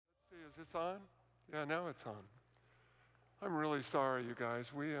Is this on? Yeah, now it's on. I'm really sorry, you guys.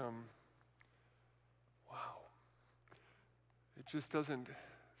 Wow. It just doesn't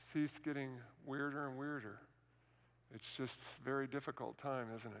cease getting weirder and weirder. It's just a very difficult time,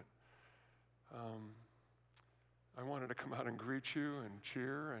 isn't it? I wanted to come out and greet you and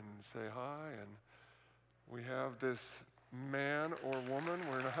cheer and say hi, and we have this man or woman,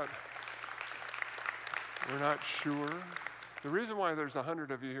 we're not sure. The reason why there's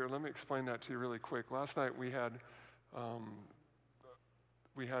 100 of you here, let me explain that to you really quick. Last night we had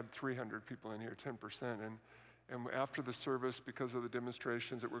 300 people in here, 10%, and after the service, because of the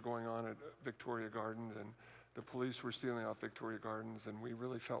demonstrations that were going on at Victoria Gardens, and the police were sealing off Victoria Gardens, and we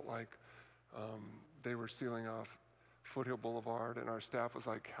really felt like they were sealing off Foothill Boulevard, and our staff was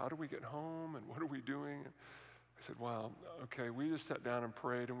like, how do we get home, and what are we doing? And I said, wow, okay, we just sat down and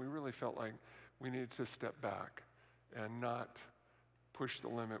prayed, and we really felt like we needed to step back and not push the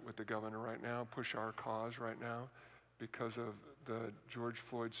limit with the governor right now, push our cause right now because of the George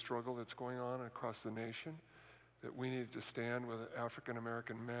Floyd struggle that's going on across the nation, that we needed to stand with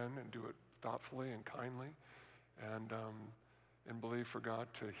African-American men and do it thoughtfully and kindly and believe for God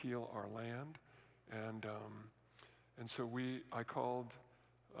to heal our land. And so I called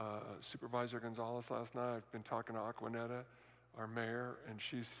Supervisor Gonzalez last night. I've been talking to Aquanetta, our mayor, and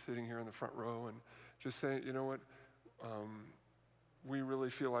she's sitting here in the front row and just saying, you know what, we really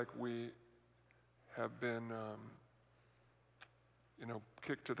feel like we have been,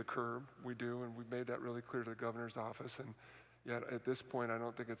 kicked to the curb. We do, and we've made that really clear to the governor's office. And yet at this point, I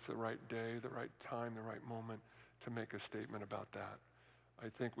don't think it's the right day, the right time, the right moment to make a statement about that. I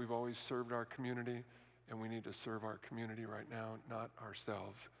think we've always served our community, and we need to serve our community right now, not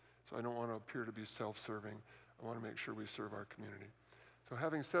ourselves. So I don't want to appear to be self-serving. I want to make sure we serve our community. So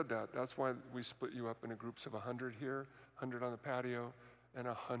having said that, that's why we split you up into groups of 100 here, 100 on the patio, and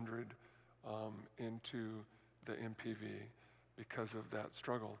 100 into the MPV because of that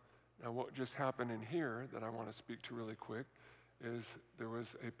struggle. Now what just happened in here that I want to speak to really quick is there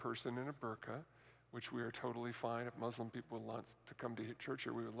was a person in a burqa, which we are totally fine. If Muslim people want to come to church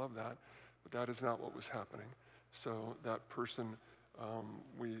here, we would love that, but that is not what was happening. So that person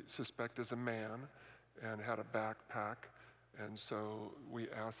we suspect is a man and had a backpack, and so we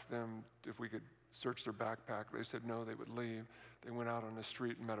asked them if we could search their backpack. They said no, they would leave. They went out on the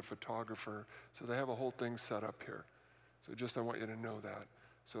street and met a photographer. So they have a whole thing set up here. So just I want you to know that.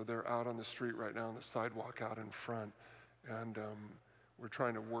 So they're out on the street right now on the sidewalk out in front, and we're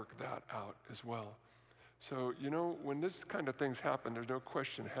trying to work that out as well. So, when this kind of things happen, there's no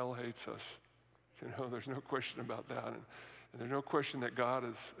question hell hates us. There's no question about that. And there's no question that God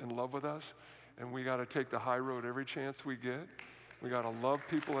is in love with us, and we got to take the high road every chance we get. We got to love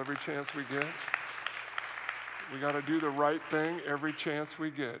people every chance we get. We got to do the right thing every chance we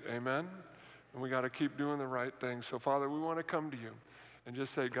get. Amen? And we got to keep doing the right thing. So, Father, we want to come to you and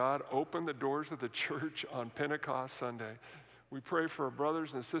just say, God, open the doors of the church on Pentecost Sunday. We pray for our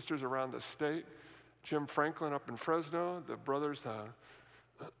brothers and sisters around the state. Jim Franklin up in Fresno, the brothers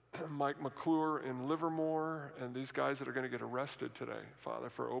Mike McClure in Livermore, and these guys that are going to get arrested today, Father,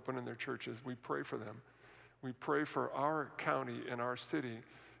 for opening their churches. We pray for them. We pray for our county and our city,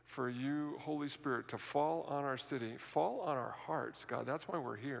 for you, Holy Spirit, to fall on our city, fall on our hearts, God. That's why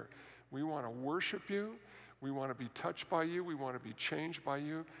we're here. We want to worship you. We want to be touched by you. We want to be changed by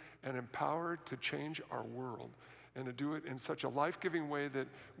you and empowered to change our world and to do it in such a life-giving way that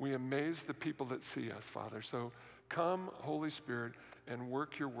we amaze the people that see us, Father. So come, Holy Spirit, and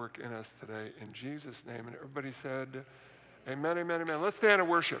work your work in us today in Jesus' name. And everybody said, amen, amen, amen. Let's stand and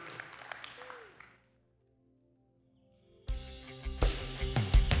worship.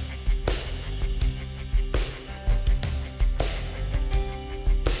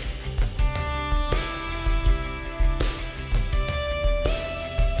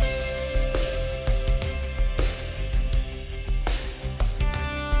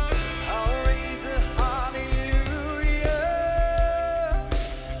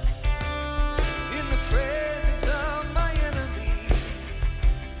 In the presence of my enemies,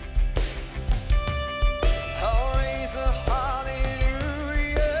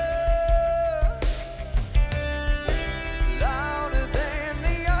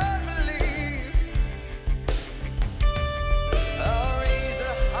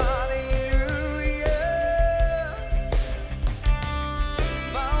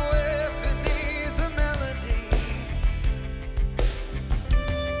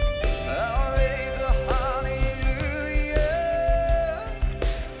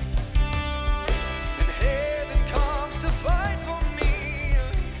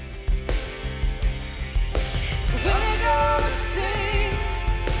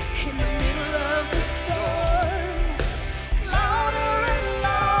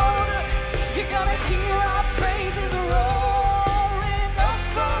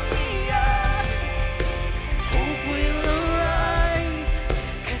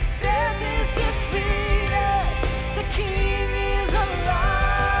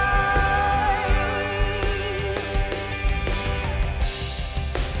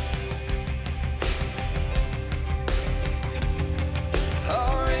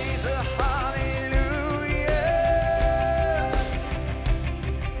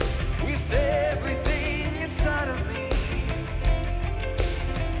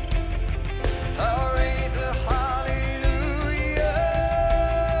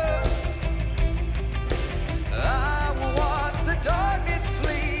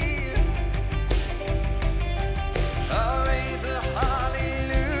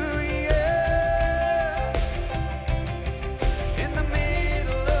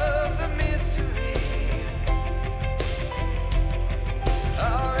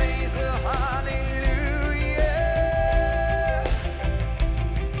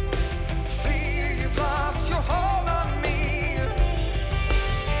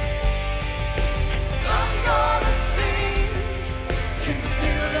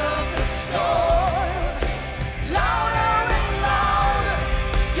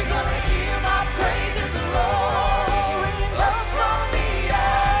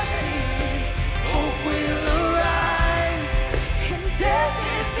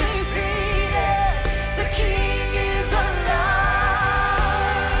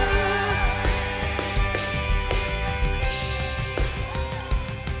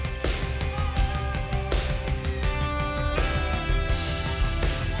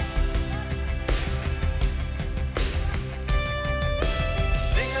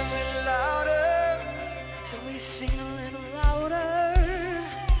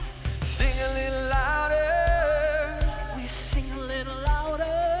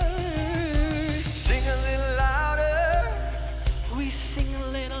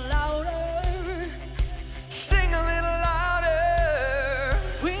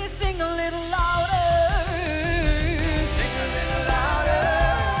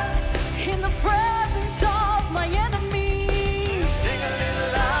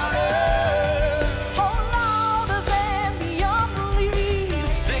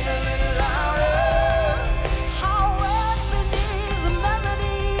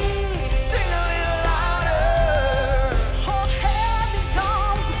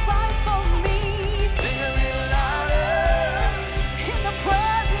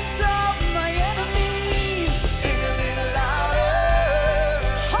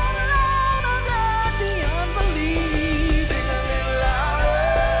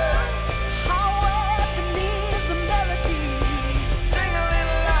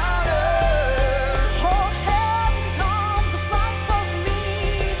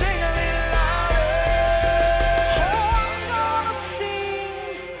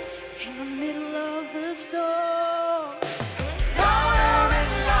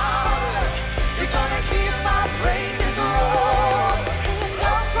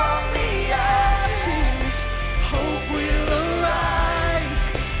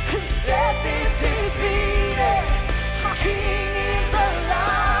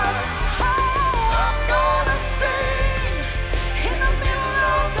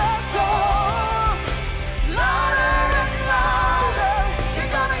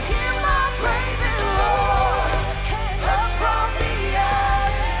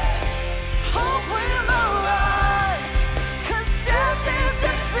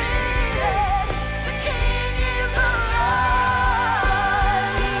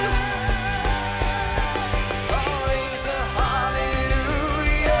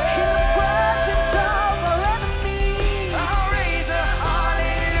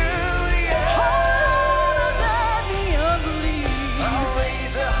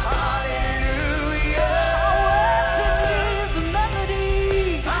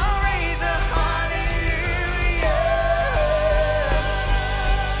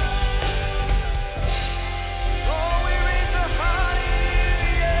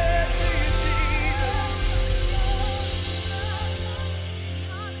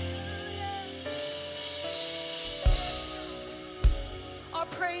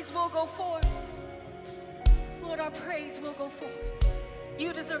 praise will go forth. Lord, our praise will go forth.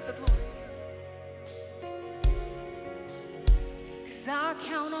 You deserve the glory. 'Cause I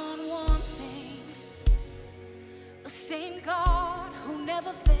count on one thing. The same God who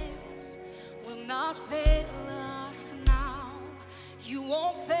never fails will not fail us now. You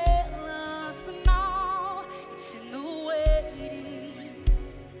won't fail us now. It's in the waiting.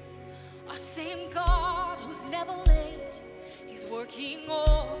 Our same God who's never late, He's working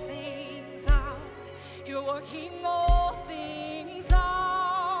all things out. You're working all things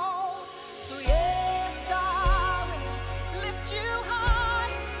out. So yes, I will lift you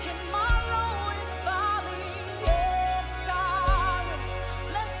high in my lowest valley. Yes, I will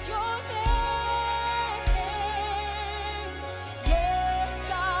bless your name. Yes,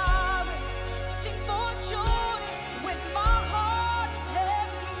 I will sing for joy when my heart is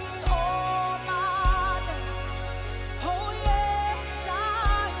heavy. All my days, oh yes, I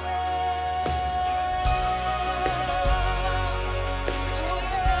will. Oh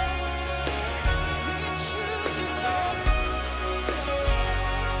yes, we choose you, Lord.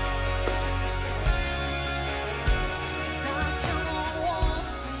 'Cause I count on one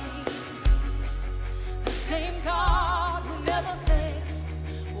thing. The same God who never fails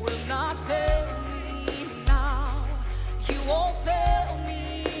will not fail me now. You won't fail me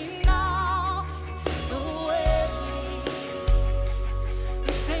now. It's in the waiting.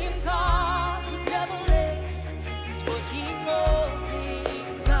 The same God who's never late, He's working all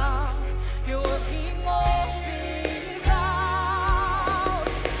things out. You're working all things out.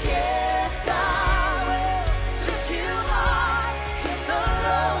 Yes, I will lift you high in the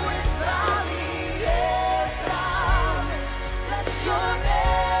lowest valley. Yes, I will bless your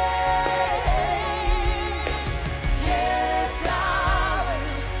name. Yes, I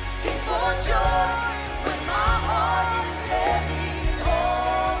will sing for joy when my heart is heavy.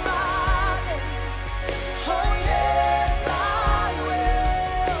 All my days, oh yes, I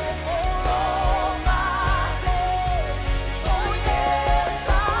will. For all my days, oh yes,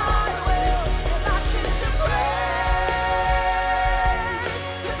 I will. And I choose to praise,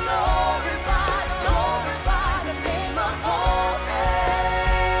 to glorify the name of all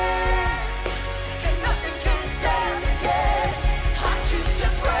names. And nothing can stand against. I choose to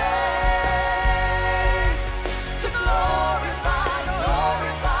praise, to glorify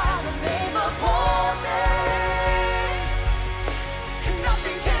the name of all names. And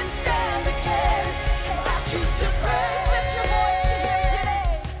nothing can stand against. And I choose to praise. Lift your voice to Him today.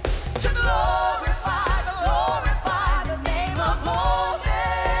 To glorify the name of all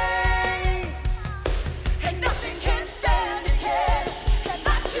names. And nothing can stand against. And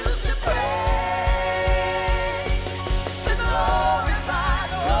I choose to praise, to glorify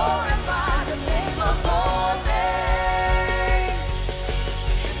the name of all names.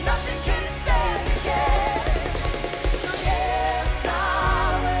 And nothing can stand against. So yes, I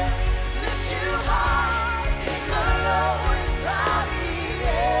will lift you high in the lowest valley.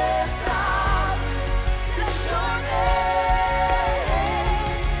 Yes, I will bless your name.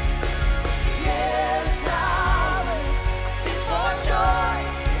 Yes, I will sing for joy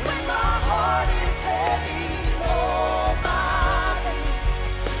when my heart is heavy. All my days,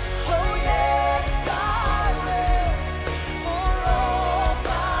 oh yes, I will. For all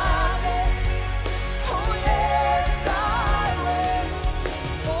my days, oh yes, I will.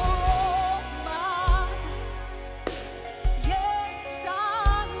 For all my days, yes, I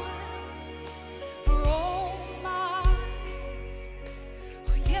will. For all my days,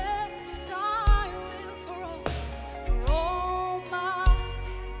 oh yes, I will. For all my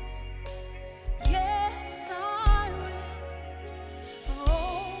days, yes, I will. For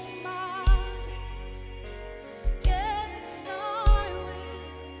all my days, yes, I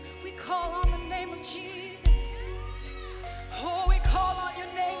will. We call on the name of Jesus. Oh, we call on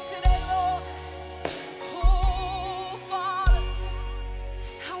your name today, Lord. Oh, Father,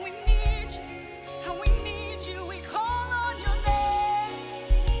 how we need you, how we need you. We call on your name.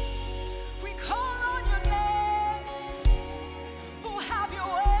 We call on your name. Oh, have your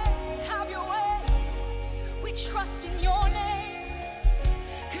way, have your way. We trust in your name,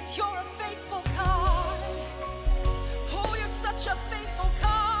 'cause you're a faithful God. Oh, you're such a faithful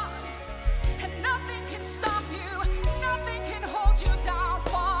God. And nothing can stop you, nothing can hold you down,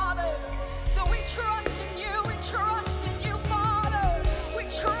 Father. So we trust in you, Father. We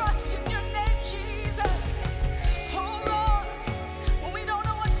trust in your name, Jesus. Oh Lord, when we don't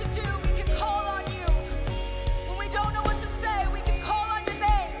know what to do, we can call on you. When we don't know what to say, we can call on your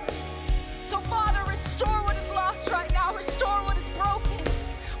name. So Father, restore what is lost right now, restore what is broken.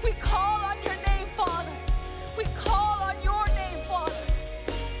 We call on your name, Father. We call on your name, Father.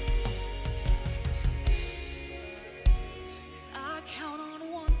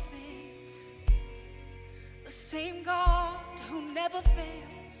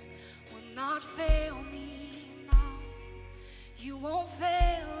 promise will not fail me now. You won't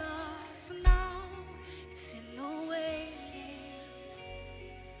fail us now. It's in the waiting.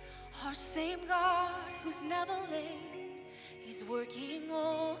 Our same God who's never late, He's working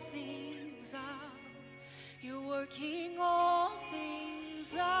all things out. You're working all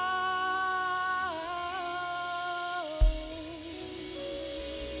things out.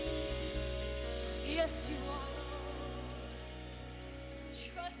 Yes, you are. We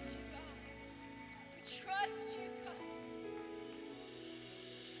trust you, God. We trust you, God.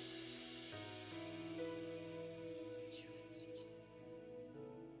 We trust you, Jesus.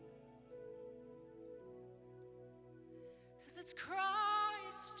 'Cause it's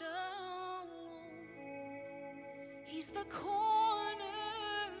Christ alone. He's the cornerstone,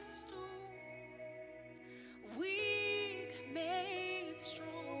 weak made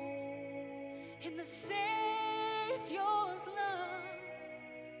strong in the Savior's love.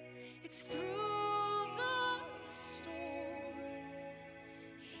 It's through the storm.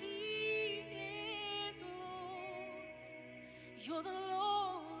 He is Lord. You're the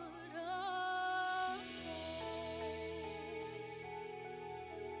Lord of all.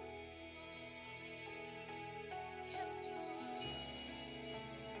 Yes, you are.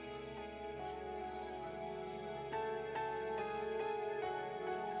 Yes, you are.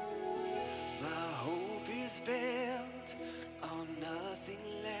 My hope is built on nothing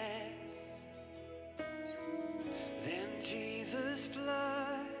less than Jesus'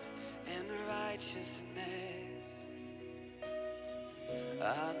 blood and righteousness.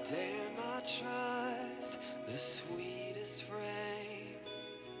 I dare not trust the sweetest frame,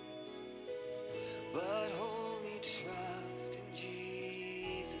 but wholly trust in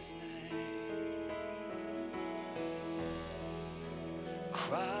Jesus' name.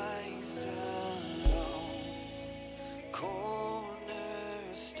 Christ alone, cornerstone,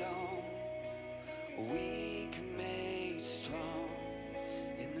 weak made strong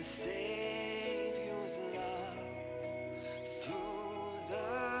in the Savior's love. Through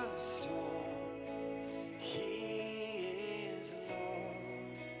the storm, He is Lord,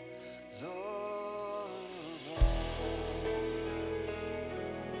 Lord of all.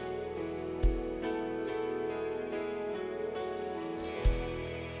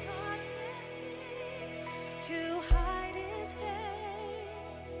 Darkness seems to hide His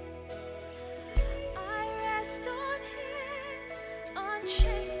face. I rest on His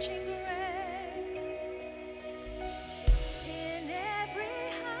unchanging grace. In every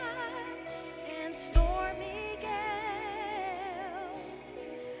high and stormy gale,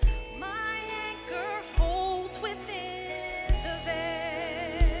 my anchor holds within the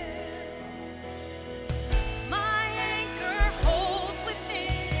veil. My anchor holds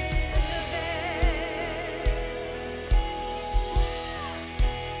within the veil.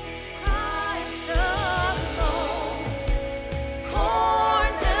 Christ alone,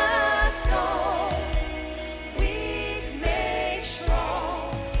 cornerstone, weak made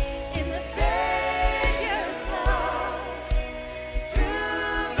strong in the Savior's love.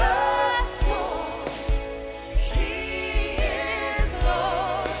 Through the storm, He is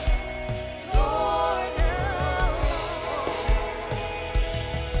Lord, Lord of all.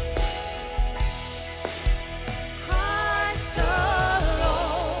 Christ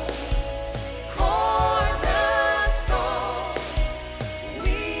alone, cornerstone,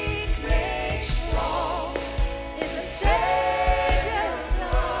 weak made strong in the Savior's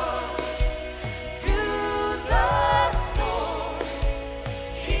love. Through the storm,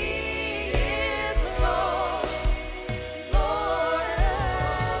 He is Lord, Lord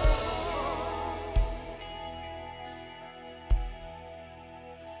of all.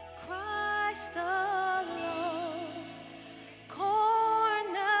 Christ alone, cornerstone,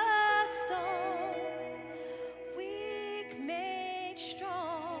 weak made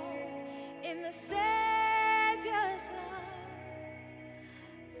strong in the Savior's love.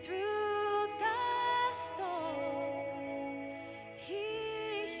 Through the storm, He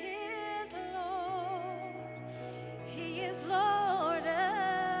is Lord. He is Lord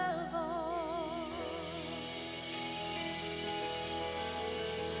of all.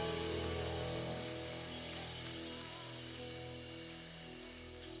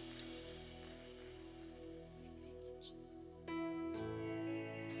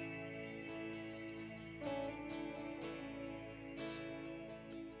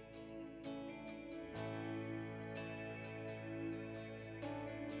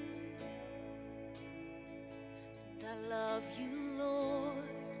 I love you, Lord,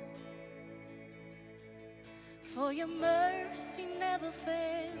 for your mercy never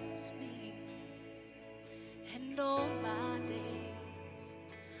fails me, and all my days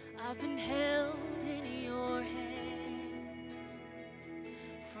I've been held in your hands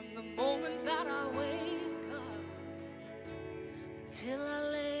from the moment that I wake up until I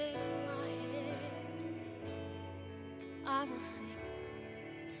lay my head. I will sing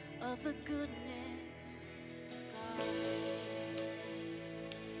of the goodness of God.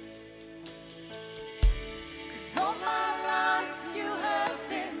 'Cause all my life you have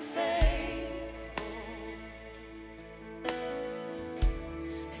been faithful,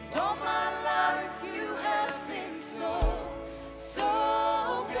 and all my life you have been so, so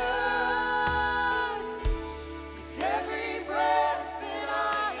good. With every breath that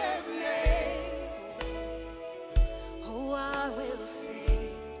I am able, oh, I will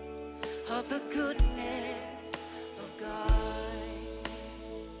sing of the goodness of God.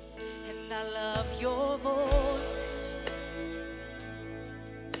 And I love your voice.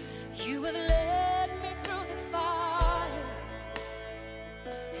 You have led me through the fire,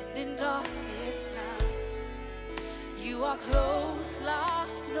 and in darkest nights you are close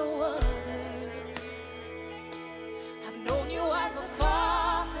like no other. I've known you as a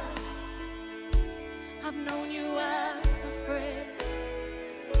father, I've known you as a friend.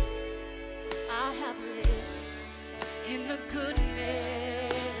 I have lived in the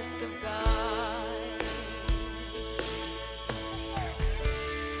goodness of God.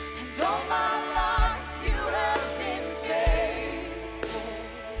 And all my life you have been faithful,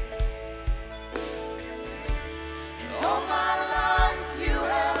 and all my life you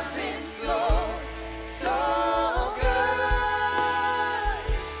have been so, so good.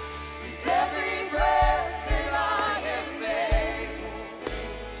 With every breath that I am able,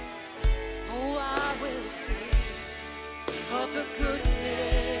 oh, I will sing of the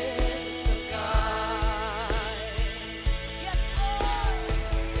goodness of God. Yes, Lord.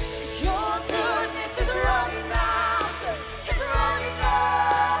 Your goodness is running after, it's running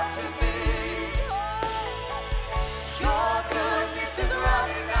after me. Your goodness is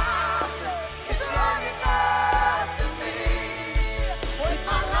running after, it's running after me. With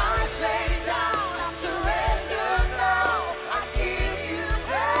my life laid down, I surrender now. I give you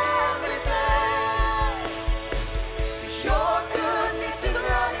everything. 'Cause your goodness is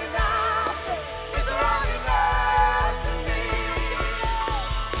running after, it's running after me.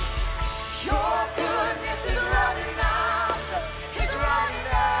 Your goodness is running after, it's running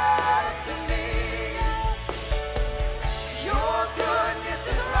after me. Your goodness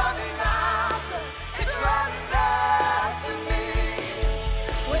is running after, it's running after me.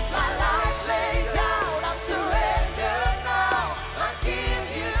 With my life laid down, I surrender now. I give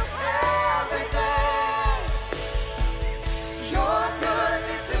you everything. Your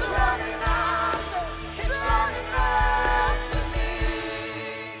goodness is running after, it's running after me.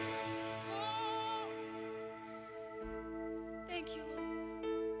 Thank you, Lord.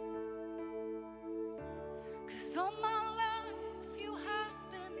 'Cause all my life you have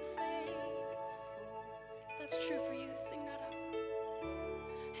been faithful. That's true for you. Sing that out.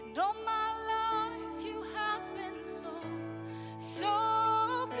 And all my life you have been so, so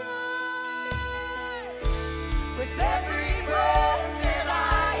good. With every breath that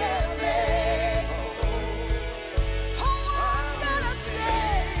I am able, oh, I'm gonna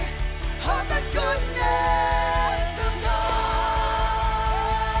sing of the goodness of God.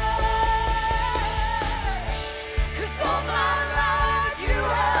 'Cause all my life you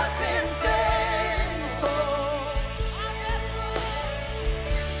have been faithful.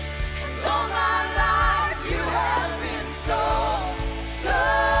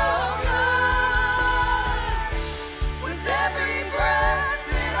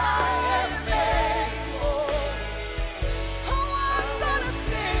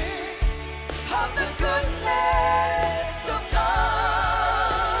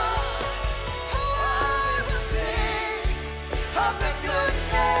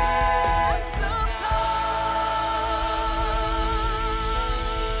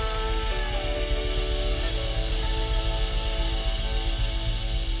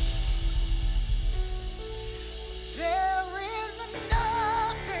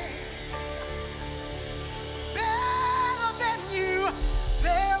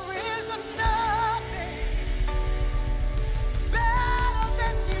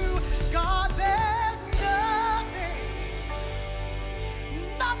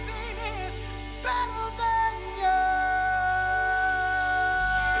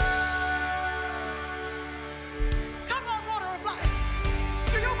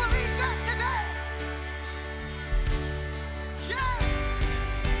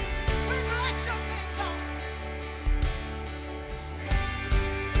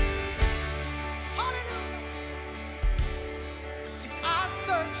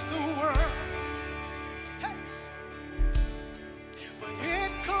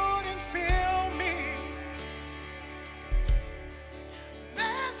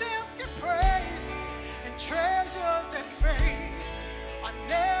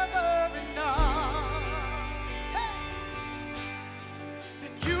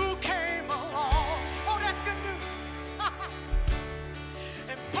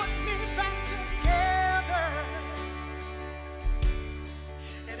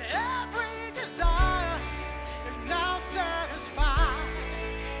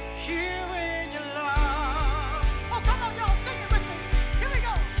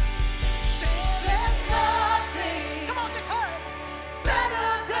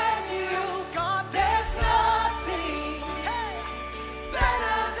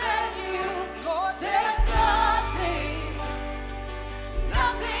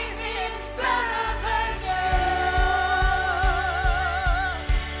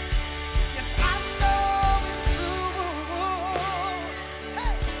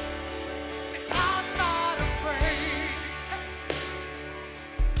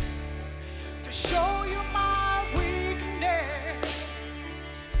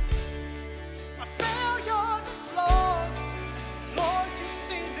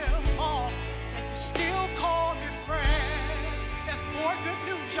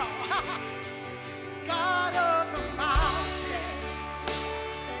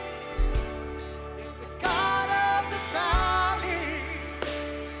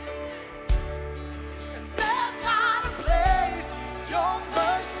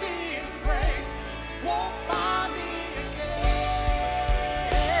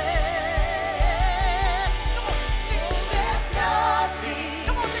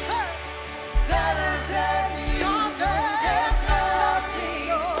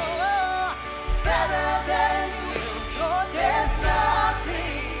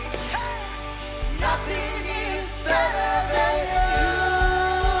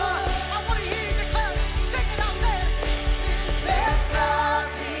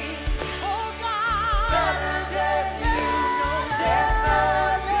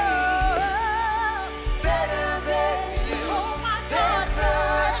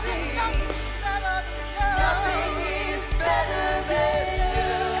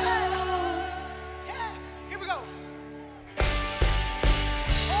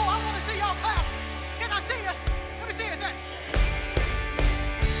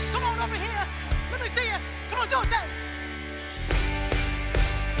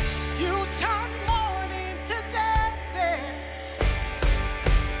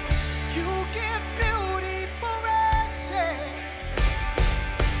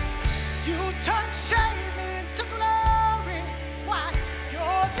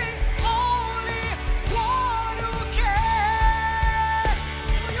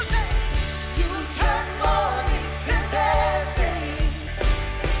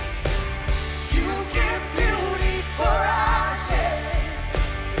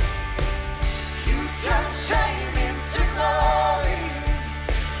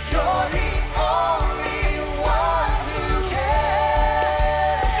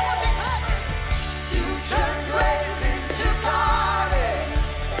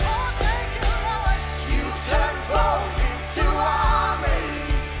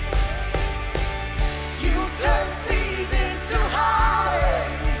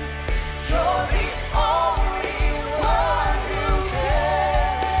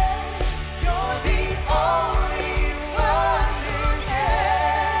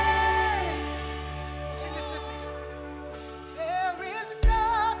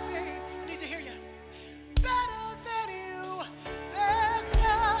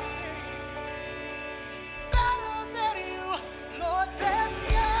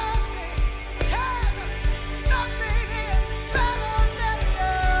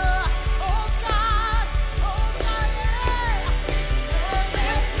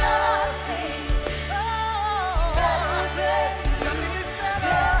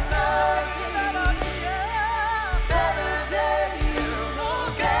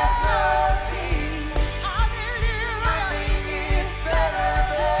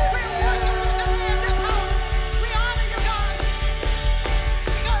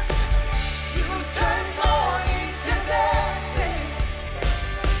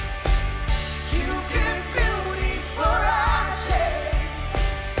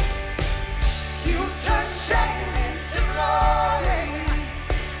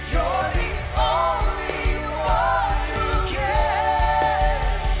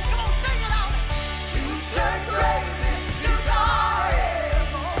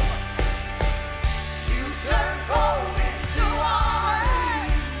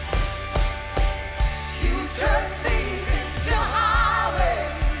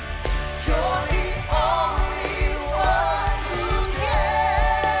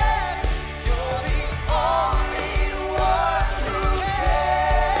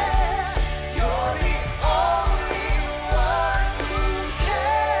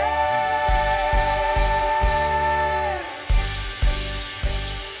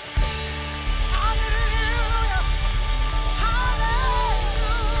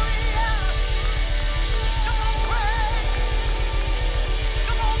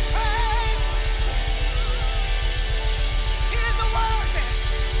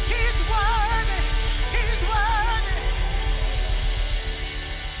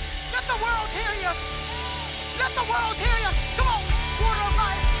 you. Let the world hear you. Come on, water of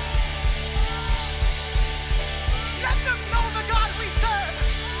life. Let them know the God we serve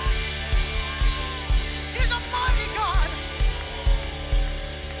is a mighty God.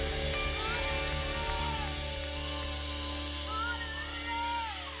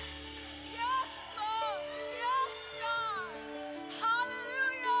 Yes, Lord. Yes, God.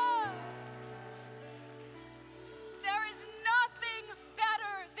 Hallelujah. There is nothing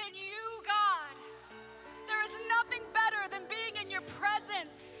better than you, God. There is nothing better than being in your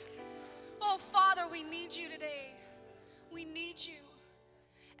presence. Oh, Father, we need you today. We need you.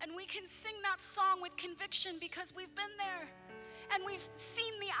 And we can sing that song with conviction because we've been there and we've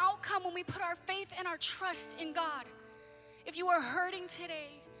seen the outcome when we put our faith and our trust in God. If you are hurting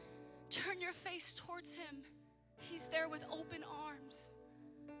today, turn your face towards him. He's there with open arms.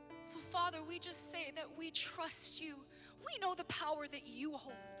 So, Father, we just say that we trust you. We know the power that you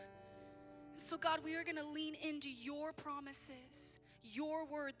hold. So, God, we are going to lean into your promises, your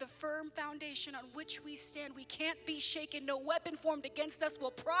word, the firm foundation on which we stand. We can't be shaken. No weapon formed against us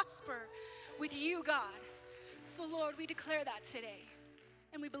will prosper with you, God. So, Lord, we declare that today.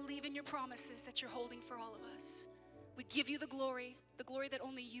 And we believe in your promises that you're holding for all of us. We give you the glory that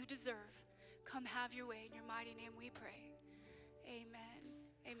only you deserve. Come have your way. In your mighty name we pray. Amen.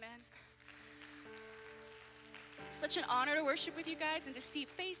 Amen. Such an honor to worship with you guys and to see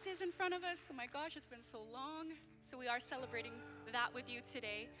faces in front of us. Oh my gosh, it's been so long. So we are celebrating that with you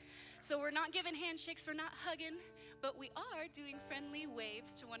today. So we're not giving handshakes, we're not hugging, but we are doing friendly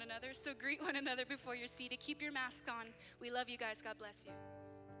waves to one another. So greet one another before you're seated. Keep your mask on. We love you guys. God bless you.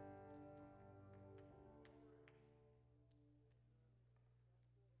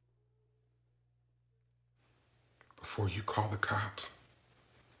 Before you call the cops,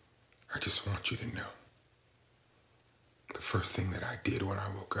 I just want you to know the first thing that I did when I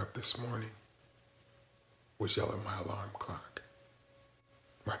woke up this morning was yell at my alarm clock.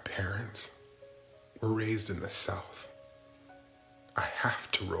 My parents were raised in the South. I have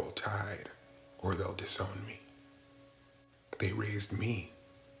to roll Tide or they'll disown me. They raised me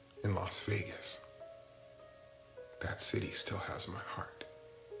in Las Vegas. That city still has my heart.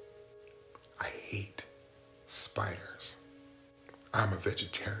 I hate spiders. I'm a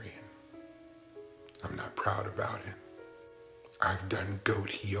vegetarian. I'm not proud about it. I've done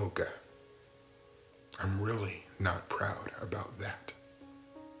goat yoga. I'm really not proud about that.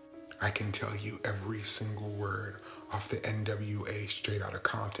 I can tell you every single word off the NWA Straight Outta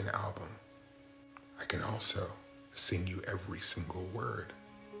Compton album. I can also sing you every single word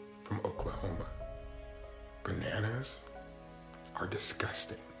from Oklahoma. Bananas are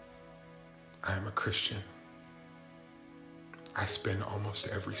disgusting. I am a Christian. I spend almost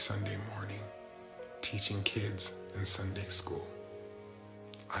every Sunday morning teaching kids in Sunday school.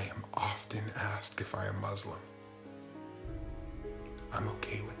 I am often asked if I am Muslim. I'm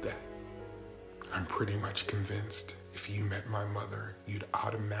okay with that. I'm pretty much convinced if you met my mother, you'd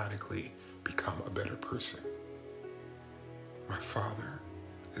automatically become a better person. My father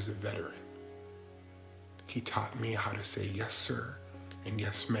is a veteran. He taught me how to say yes, sir, and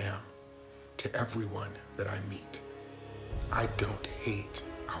yes, ma'am, to everyone that I meet. I don't hate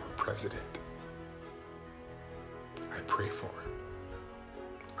our president. I pray for him.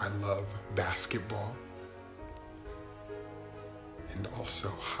 I love basketball and also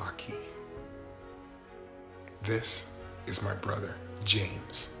hockey. This is my brother,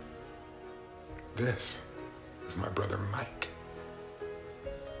 James. This is my brother, Mike.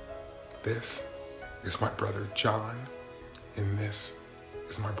 This is my brother, John. And this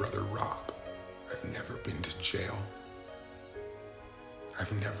is my brother, Rob. I've never been to jail.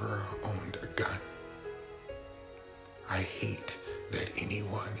 I've never owned a gun. I hate that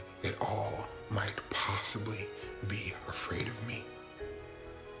anyone at all might possibly be afraid of me.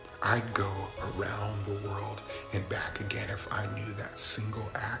 I'd go around the world and back again if I knew that single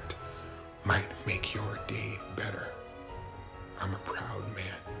act might make your day better. I'm a proud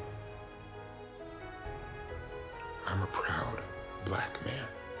man. I'm a proud black man.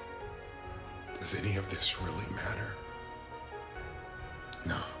 Does any of this really matter?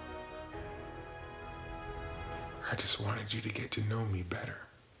 No. I just wanted you to get to know me better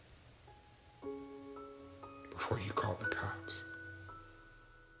before you called the cops.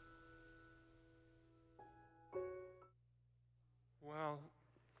 Well,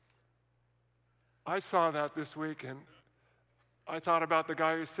 I saw that this week, and I thought about the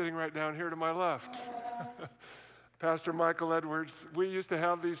guy who's sitting right down here to my left. Pastor Michael Edwards. We used to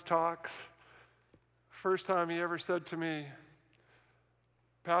have these talks. First time he ever said to me,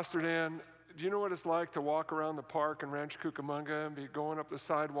 Pastor Dan, do you know what it's like to walk around the park in Rancho Cucamonga and be going up the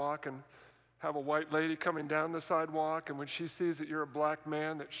sidewalk and have a white lady coming down the sidewalk, and when she sees that you're a black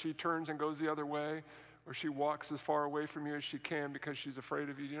man, that she turns and goes the other way, or she walks as far away from you as she can because she's afraid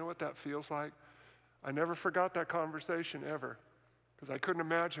of you. Do you know what that feels like? I never forgot that conversation ever, because I couldn't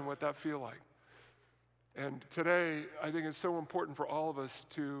imagine what that feel like. And today, I think it's so important for all of us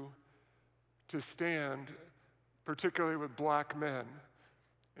to stand, particularly with black men,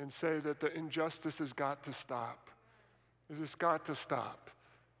 and say that the injustice has got to stop. It's got to stop.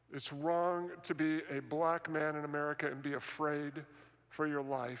 It's wrong to be a black man in America and be afraid for your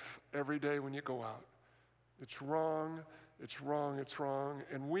life every day when you go out. It's wrong, it's wrong, it's wrong.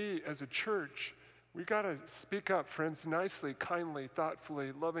 And we as a church, we got to speak up, friends, nicely, kindly,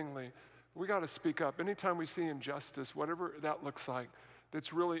 thoughtfully, lovingly. We got to speak up. Anytime we see injustice, whatever that looks like,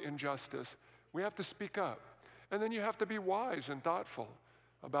 that's really injustice, we have to speak up. And then you have to be wise and thoughtful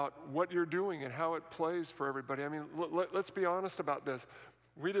about what you're doing and how it plays for everybody. I mean, let's be honest about this.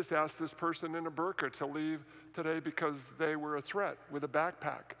 We just asked this person in a burqa to leave today because they were a threat with a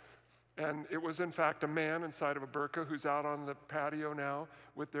backpack. And it was, in fact, a man inside of a burqa who's out on the patio now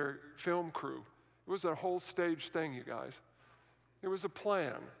with their film crew. It was a whole stage thing, you guys. It was a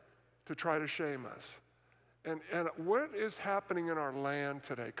plan to try to shame us. And what is happening in our land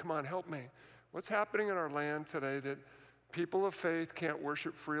today? Come on, help me. What's happening in our land today that people of faith can't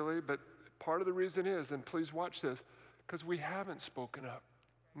worship freely? But part of the reason is, and please watch this, because we haven't spoken up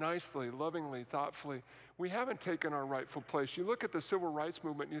nicely, lovingly, thoughtfully. We haven't taken our rightful place. You look at the civil rights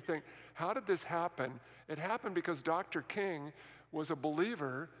movement and you think, how did this happen? It happened because Dr. King was a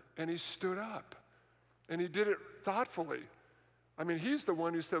believer and he stood up. And he did it thoughtfully. I mean, he's the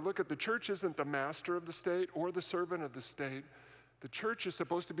one who said, look, the church isn't the master of the state or the servant of the state. The church is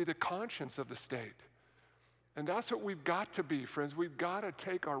supposed to be the conscience of the state. And that's what we've got to be, friends. We've got to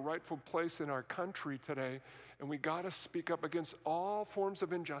take our rightful place in our country today, and we got to speak up against all forms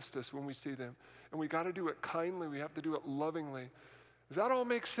of injustice when we see them. And we got to do it kindly. We have to do it lovingly. Does that all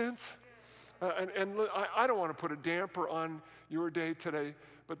make sense? I don't want to put a damper on your day today,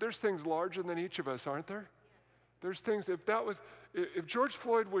 but there's things larger than each of us, aren't there? There's things, if George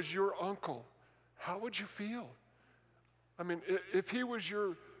Floyd was your uncle, how would you feel? I mean, if he was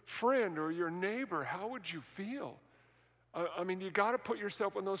your friend or your neighbor, how would you feel? I mean, you got to put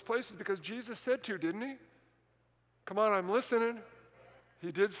yourself in those places because Jesus said to, didn't he? Come on, I'm listening.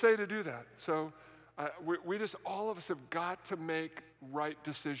 He did say to do that. So we just, all of us have got to make right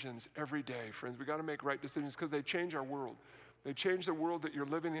decisions every day, friends. We got to make right decisions because they change our world. They change the world that you're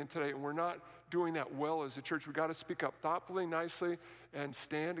living in today, and we're not doing that well as a church. We got to speak up thoughtfully, nicely, and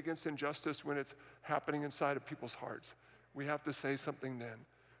stand against injustice when it's happening inside of people's hearts. We have to say something then.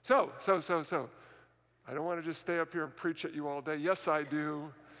 So, I don't want to just stay up here and preach at you all day. Yes, I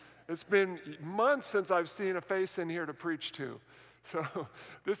do. It's been months since I've seen a face in here to preach to. So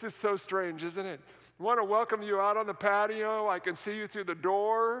this is so strange, isn't it? I want to welcome you out on the patio. I can see you through the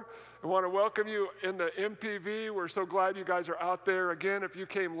door. I want to welcome you in the MPV. We're so glad you guys are out there. Again, if you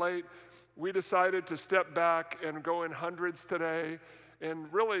came late, we decided to step back and go in hundreds today.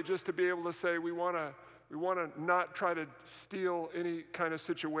 And really just to be able to say we want to not try to steal any kind of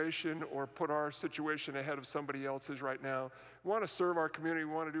situation or put our situation ahead of somebody else's right now. We want to serve our community.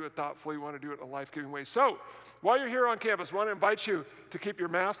 We want to do it thoughtfully. We want to do it in a life-giving way. So while you're here on campus, I want to invite you to keep your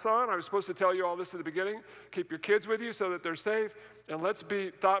masks on. I was supposed to tell you all this at the beginning. Keep your kids with you so that they're safe. And let's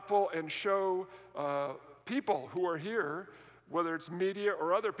be thoughtful and show people who are here, whether it's media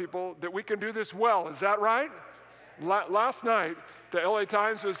or other people, that we can do this well. Is that right? Last night, the LA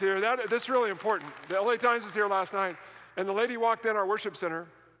Times was here. This is really important. The LA Times was here last night, and the lady walked in our worship center,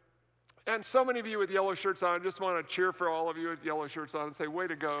 and so many of you with yellow shirts on, I just want to cheer for all of you with yellow shirts on and say, way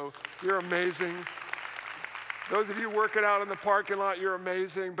to go. You're amazing. Those of you working out in the parking lot, you're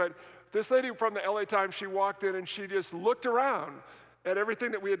amazing. But this lady from the LA Times, she walked in, and she just looked around at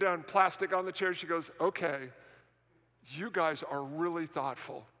everything that we had done, plastic on the chair. She goes, okay, you guys are really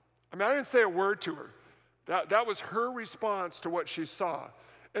thoughtful. I mean, I didn't say a word to her. That was her response to what she saw.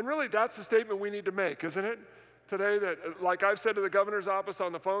 And really, that's the statement we need to make, isn't it? Today, that, like I've said to the governor's office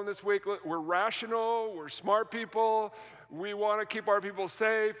on the phone this week, we're rational, we're smart people, we want to keep our people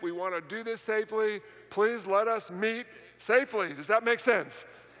safe, we want to do this safely. Please let us meet safely. Does that make sense?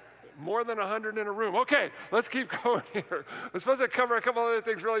 More than 100 in a room. Okay, let's keep going here. I'm supposed to cover a couple other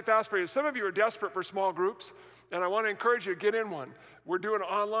things really fast for you. Some of you are desperate for small groups. And I want to encourage you to get in one. We're doing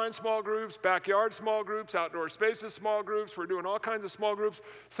online small groups, backyard small groups, outdoor spaces small groups. We're doing all kinds of small groups.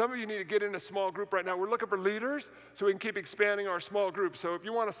 Some of you need to get in a small group right now. We're looking for leaders so we can keep expanding our small groups. So if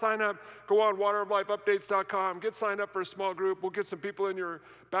you want to sign up, go on wateroflifeupdates.com, get signed up for a small group. We'll get some people in your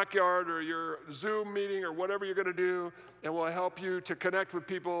backyard or your Zoom meeting or whatever you're going to do, and we'll help you to connect with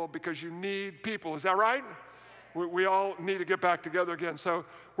people because you need people. Is that right? We all need to get back together again. So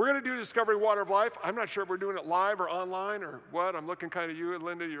we're going to do Discovery Water of Life. I'm not sure if we're doing it live or online or what. I'm looking kind of you and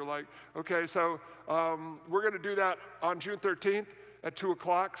Linda. You're like, okay. So we're going to do that on June 13th at 2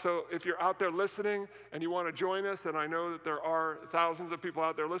 o'clock. So if you're out there listening and you want to join us, and I know that there are thousands of people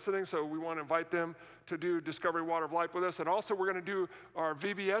out there listening, so we want to invite them to do Discovery Water of Life with us. And also we're going to do our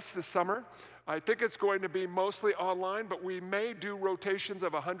VBS this summer. I think it's going to be mostly online, but we may do rotations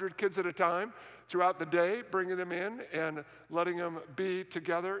of 100 kids at a time throughout the day, bringing them in and letting them be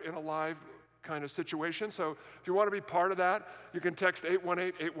together in a live kind of situation. So if you want to be part of that, you can text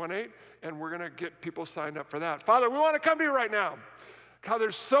 818-818, and we're going to get people signed up for that. Father, we want to come to you right now. God,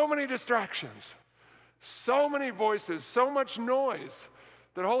 there's so many distractions, so many voices, so much noise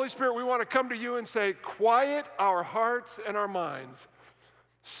that, Holy Spirit, we want to come to you and say, quiet our hearts and our minds.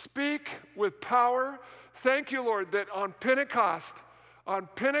 Speak with power. Thank you, Lord, that on Pentecost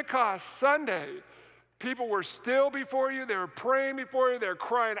Sunday, people were still before you, they were praying before you, they were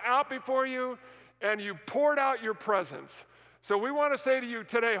crying out before you, and you poured out your presence. So we want to say to you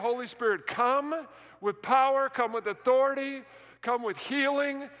today, Holy Spirit, come with power, come with authority, come with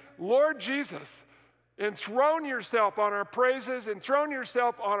healing. Lord Jesus, enthrone yourself on our praises, enthrone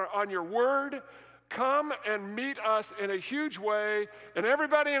yourself on your word. Come and meet us in a huge way. And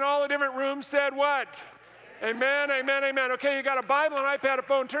everybody in all the different rooms said what? Amen, amen, amen. Okay, you got a Bible, an iPad, a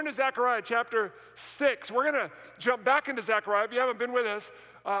phone. Turn to Zechariah chapter 6. We're going to jump back into Zechariah. If you haven't been with us,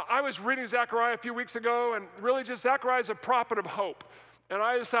 I was reading Zechariah a few weeks ago, and really just Zechariah is a prophet of hope. And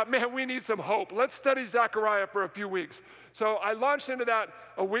I just thought, man, we need some hope. Let's study Zechariah for a few weeks. So I launched into that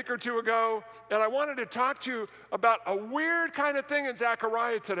a week or two ago, and I wanted to talk to you about a weird kind of thing in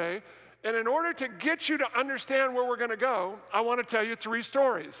Zechariah today. And in order to get you to understand where we're going to go, I want to tell you 3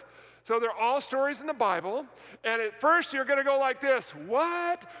 stories. So they're all stories in the Bible. And at first you're going to go like this,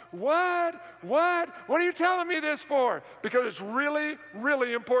 what are you telling me this for? Because it's really,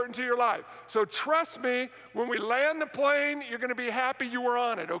 really important to your life. So trust me, when we land the plane, you're going to be happy you were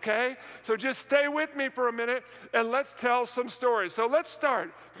on it, okay? So just stay with me for a minute and let's tell some stories. So let's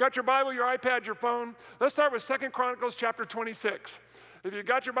start. You got your Bible, your iPad, your phone. Let's start with 2 Chronicles chapter 26. If you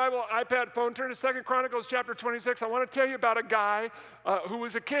got your Bible, iPad, phone, turn to 2 Chronicles chapter 26. I want to tell you about a guy who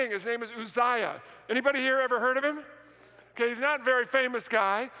was a king. His name is Uzziah. Anybody here ever heard of him? Okay, he's not a very famous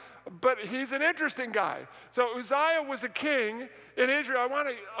guy, but he's an interesting guy. So Uzziah was a king in Israel.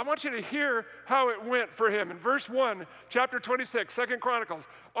 I want you to hear how it went for him. In verse 1, chapter 26, 2 Chronicles,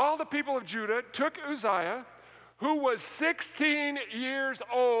 all the people of Judah took Uzziah, who was 16 years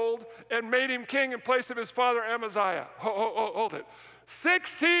old, and made him king in place of his father Amaziah. Hold it.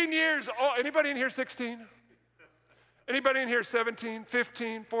 16 years old. Anybody in here 16? Anybody in here 17,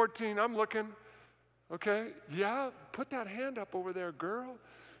 15, 14? I'm looking. Okay. Yeah, put that hand up over there, girl.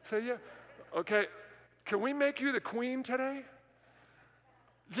 Say yeah. Okay. Can we make you the queen today?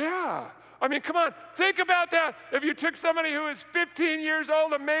 Yeah. I mean, come on. Think about that. If you took somebody who is 15 years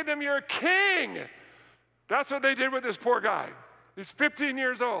old and made them your king. That's what they did with this poor guy. He's 15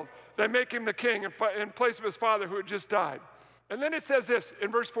 years old. They make him the king in place of his father who had just died. And then it says this in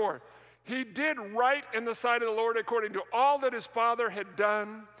verse 4. He did right in the sight of the Lord according to all that his father had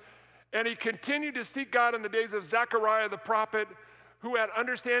done. And he continued to seek God in the days of Zechariah the prophet, who had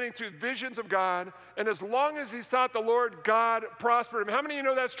understanding through visions of God. And as long as he sought the Lord, God prospered him. How many of you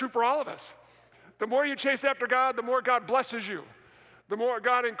know that's true for all of us? The more you chase after God, the more God blesses you. The more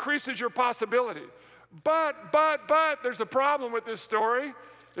God increases your possibility. But, there's a problem with this story.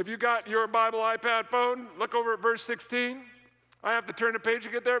 If you got your Bible, iPad, phone, look over at verse 16. I have to turn the page to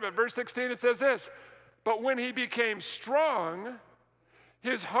get there, but verse 16, it says this. But when he became strong,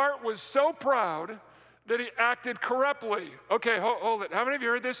 his heart was so proud that he acted corruptly. Okay, hold it. How many of you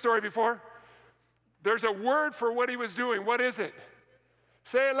heard this story before? There's a word for what he was doing. What is it?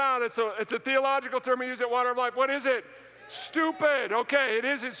 Say it loud. It's a theological term we use at Water of Life. What is it? Stupid. Okay, it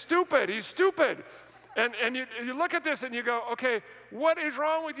is. It's stupid. He's stupid. And you look at this and you go, okay, what is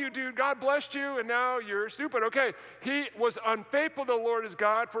wrong with you, dude? God blessed you and now you're stupid. Okay, he was unfaithful to the Lord his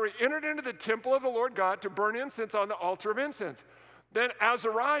God, for he entered into the temple of the Lord God to burn incense on the altar of incense. Then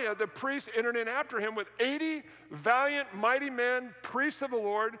Azariah, the priest, entered in after him with 80 valiant, mighty men, priests of the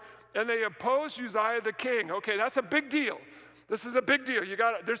Lord, and they opposed Uzziah the king. Okay, that's a big deal. This is a big deal.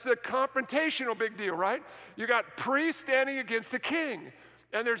 There's a confrontational big deal, right? You got priests standing against the king.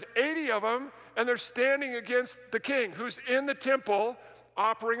 And there's 80 of them, and they're standing against the king who's in the temple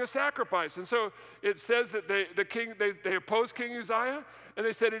offering a sacrifice. And so it says that they opposed King Uzziah, and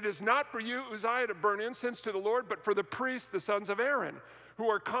they said, it is not for you, Uzziah, to burn incense to the Lord, but for the priests, the sons of Aaron, who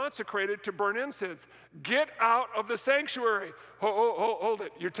are consecrated to burn incense. Get out of the sanctuary. Hold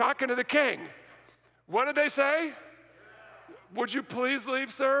it. You're talking to the king. What did they say? Would you please leave,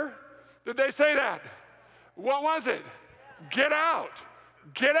 sir? Did they say that? What was it? Get out.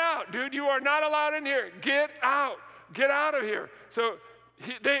 Get out, dude. You are not allowed in here. Get out. Get out of here. So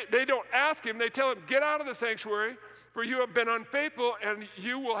they don't ask him. They tell him, get out of the sanctuary, for you have been unfaithful, and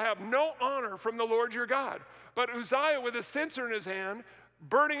you will have no honor from the Lord your God. But Uzziah, with a censer in his hand,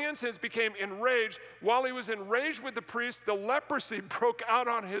 burning incense, became enraged. While he was enraged with the priest, the leprosy broke out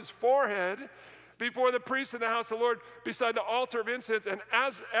on his forehead before the priests in the house of the Lord beside the altar of incense. And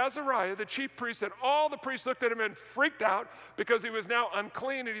Azariah, the chief priest, and all the priests looked at him and freaked out because he was now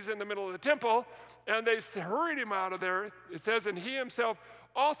unclean and he's in the middle of the temple. And they hurried him out of there. It says, and he himself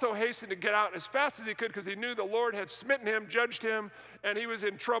also hastened to get out as fast as he could because he knew the Lord had smitten him, judged him, and he was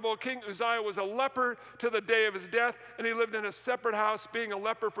in trouble. King Uzziah was a leper to the day of his death, and he lived in a separate house, being a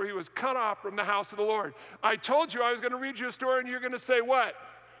leper, for he was cut off from the house of the Lord. I told you I was going to read you a story, and you're going to say, what?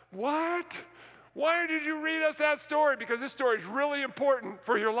 What? Why did you read us that story? Because this story is really important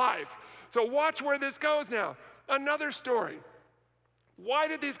for your life. So watch where this goes now. Another story. Why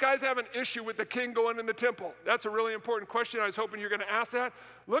did these guys have an issue with the king going in the temple? That's a really important question. I was hoping you're going to ask that.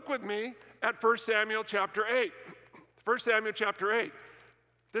 Look with me at 1 Samuel chapter 8. 1 Samuel chapter 8.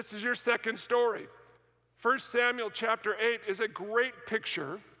 This is your second story. 1 Samuel chapter 8 is a great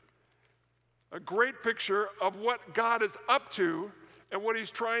picture of what God is up to and what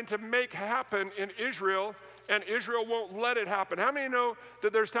he's trying to make happen in Israel, and Israel won't let it happen. How many know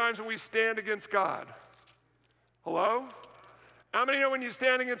that there's times when we stand against God? Hello? How many know when you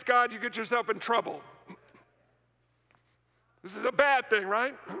stand against God, you get yourself in trouble? This is a bad thing,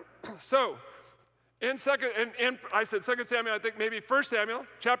 right? So, I said 2 Samuel, I think maybe 1 Samuel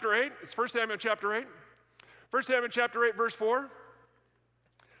chapter 8. It's 1 Samuel chapter 8. 1 Samuel chapter 8, verse 4.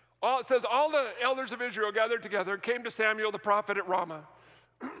 It says, all the elders of Israel gathered together, came to Samuel the prophet at Ramah.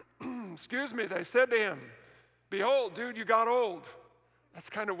 Excuse me, they said to him, behold, dude, you got old. That's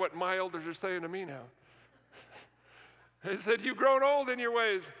kind of what my elders are saying to me now. They said, you've grown old in your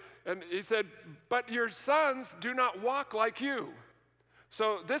ways. And he said, but your sons do not walk like you.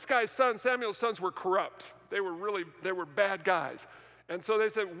 So this guy's sons, Samuel's sons, were corrupt. They were bad guys. And so they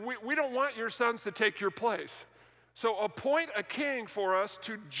said, we don't want your sons to take your place. So appoint a king for us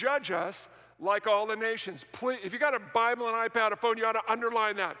to judge us like all the nations. Please, if you got a Bible, an iPad, a phone, you ought to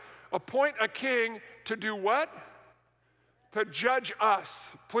underline that. Appoint a king to do what? To judge us.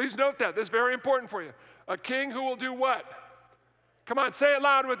 Please note that. This is very important for you. A king who will do what? Come on, say it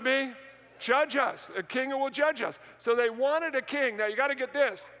loud with me. Judge us. A king who will judge us. So they wanted a king. Now you got to get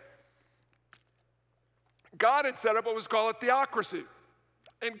this. God had set up what was called a theocracy.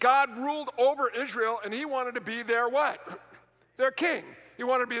 And God ruled over Israel, and he wanted to be their what? Their king. He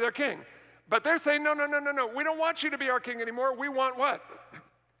wanted to be their king. But they're saying, no. We don't want you to be our king anymore. We want what?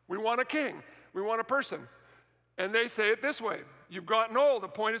 We want a king. We want a person. And they say it this way. You've gotten old,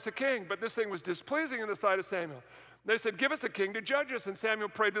 appoint us a king. But this thing was displeasing in the sight of Samuel. They said, give us a king to judge us. And Samuel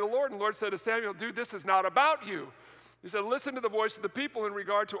prayed to the Lord. And the Lord said to Samuel, dude, this is not about you. He said, listen to the voice of the people in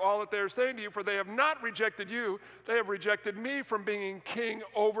regard to all that they are saying to you, for they have not rejected you. They have rejected me from being king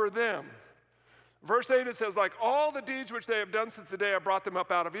over them. Verse 8, it says, like all the deeds which they have done since the day I brought them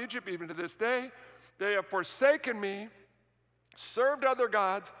up out of Egypt, even to this day, they have forsaken me, served other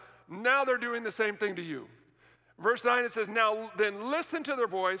gods. Now they're doing the same thing to you. Verse 9, it says, now then listen to their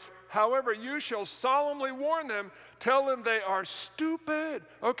voice. However, you shall solemnly warn them. Tell them they are stupid.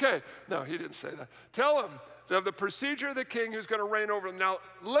 Okay, no, he didn't say that. Tell them of the procedure of the king who's going to reign over them. Now,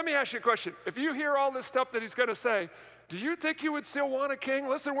 let me ask you a question. If you hear all this stuff that he's going to say, do you think you would still want a king?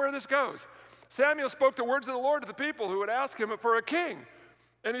 Listen where this goes. Samuel spoke the words of the Lord to the people who would ask him for a king.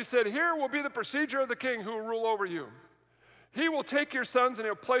 And he said, here will be the procedure of the king who will rule over you. He will take your sons and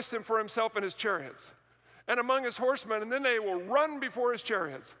he'll place them for himself in his chariots and among his horsemen, and then they will run before his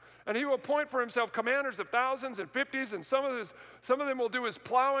chariots. And he will appoint for himself commanders of thousands and fifties, and some of them will do his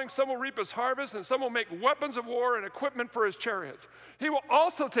plowing, some will reap his harvest, and some will make weapons of war and equipment for his chariots. He will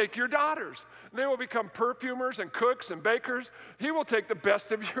also take your daughters. They will become perfumers and cooks and bakers. He will take the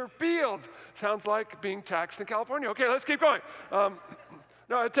best of your fields. Sounds like being taxed in California. Okay, let's keep going.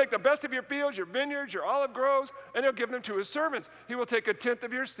 No, he'll take the best of your fields, your vineyards, your olive groves, and he'll give them to his servants. He will take a tenth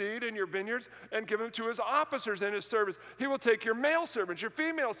of your seed and your vineyards and give them to his officers and his servants. He will take your male servants, your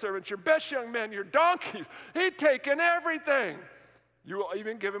female servants, your best young men, your donkeys. He's taken everything. You will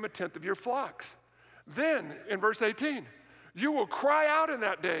even give him a tenth of your flocks. Then, in verse 18, you will cry out in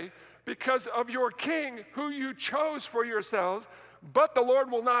that day because of your king who you chose for yourselves, but the Lord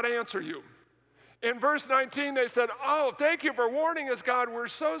will not answer you. In verse 19, they said, oh, thank you for warning us, God. We're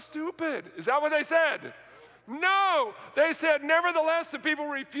so stupid. Is that what they said? No. They said, nevertheless, the people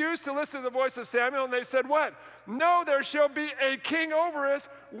refused to listen to the voice of Samuel, and they said, what? No, there shall be a king over us.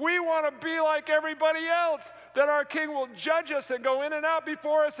 We want to be like everybody else, that our king will judge us and go in and out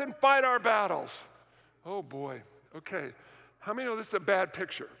before us and fight our battles. Oh, boy. Okay. How many know this is a bad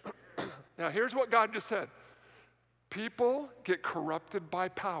picture? Now, here's what God just said. People get corrupted by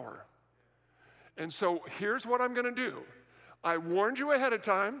power. And so here's what I'm going to do. I warned you ahead of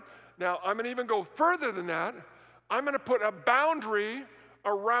time. Now, I'm going to even go further than that. I'm going to put a boundary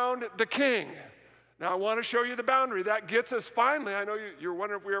around the king. Now, I want to show you the boundary. That gets us finally, I know you're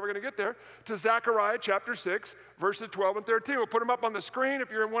wondering if we're ever going to get there, to Zechariah chapter 6, verses 12 and 13. We'll put them up on the screen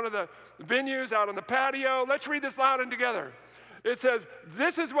if you're in one of the venues out on the patio. Let's read this loud and together. It says,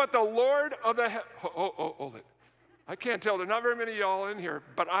 this is what the Lord of the... hold it. I can't tell. There's not very many of y'all in here,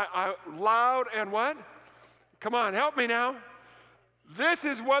 but I loud and what? Come on, help me now. This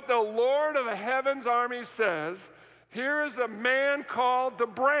is what the Lord of heaven's army says. Here is a man called the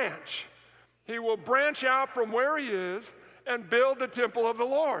branch. He will branch out from where he is and build the temple of the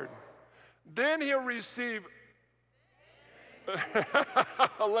Lord. Then he'll receive...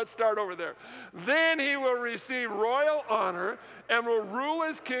 Let's start over there. Then he will receive royal honor and will rule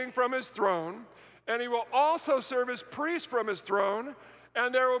as king from his throne. And he will also serve as priest from his throne,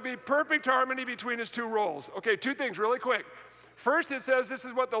 and there will be perfect harmony between his two roles. Okay, two things really quick. First, it says, this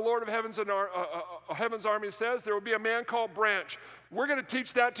is what the Lord of heaven's army says. There will be a man called Branch. We're going to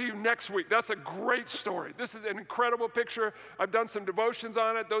teach that to you next week. That's a great story. This is an incredible picture. I've done some devotions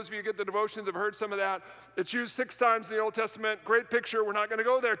on it. Those of you who get the devotions have heard some of that. It's used 6 times in the Old Testament. Great picture. We're not going to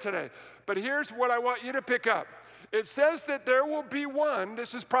go there today. But here's what I want you to pick up. It says that there will be one,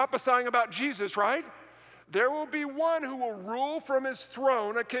 this is prophesying about Jesus, right? There will be one who will rule from his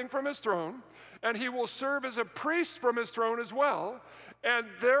throne, a king from his throne, and he will serve as a priest from his throne as well, and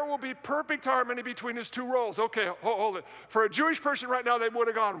there will be perfect harmony between his two roles. Okay, hold it. For a Jewish person right now, they would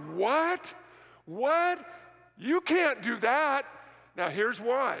have gone, what? What? You can't do that. Now, here's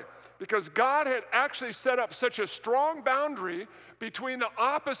why. Because God had actually set up such a strong boundary between the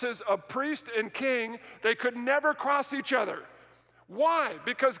offices of priest and king, they could never cross each other. Why?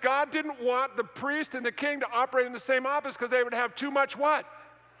 Because God didn't want the priest and the king to operate in the same office because they would have too much what?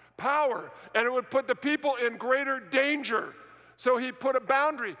 Power. And it would put the people in greater danger. So he put a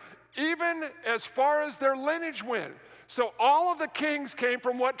boundary, even as far as their lineage went. So all of the kings came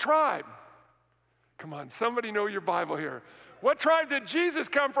from what tribe? Come on, somebody know your Bible here. What tribe did Jesus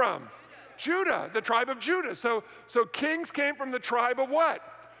come from? Judah, the tribe of Judah. So kings came from the tribe of what?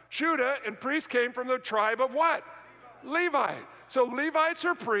 Judah, and priests came from the tribe of what? Levi. So Levites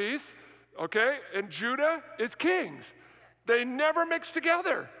are priests, okay, and Judah is kings. They never mix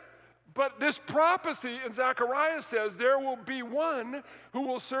together. But this prophecy in Zechariah says there will be one who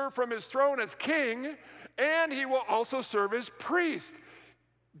will serve from his throne as king, and he will also serve as priest.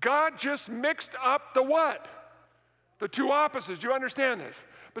 God just mixed up the what? The two offices. Do you understand this?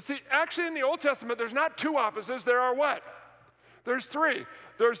 But see, actually in the Old Testament, there's not 2 offices. There are what? There's 3.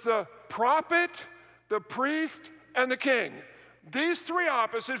 There's the prophet, the priest, and the king. These 3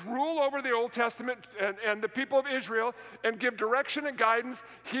 offices rule over the Old Testament and the people of Israel and give direction and guidance,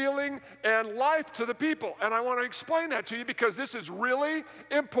 healing, and life to the people. And I want to explain that to you because this is really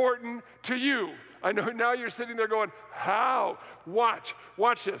important to you. I know now you're sitting there going, how? Watch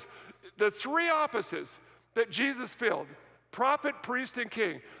this. The 3 offices that Jesus filled, prophet, priest, and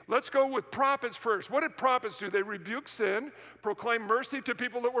king. Let's go with prophets first. What did prophets do? They rebuked sin, proclaimed mercy to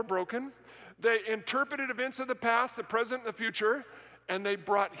people that were broken. They interpreted events of the past, the present, and the future, and they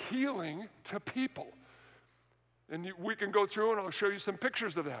brought healing to people. And we can go through and I'll show you some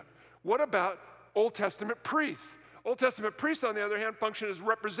pictures of that. What about Old Testament priests? Old Testament priests, on the other hand, functioned as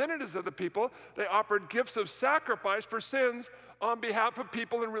representatives of the people. They offered gifts of sacrifice for sins on behalf of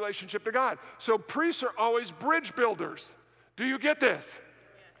people in relationship to God. So priests are always bridge builders. Do you get this?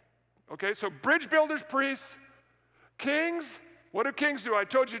 Okay, so bridge builders, priests, kings. What do kings do? I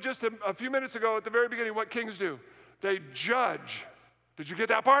told you just a few minutes ago at the very beginning what kings do. They judge. Did you get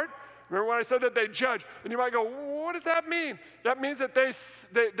that part? Remember when I said that they judge? And you might go, what does that mean? That means that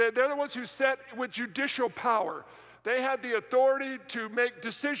they're the ones who set with judicial power. They had the authority to make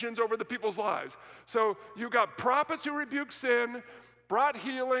decisions over the people's lives. So you got prophets who rebuke sin, brought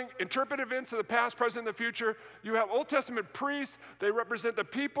healing, interpret events of the past, present, and the future. You have Old Testament priests. They represent the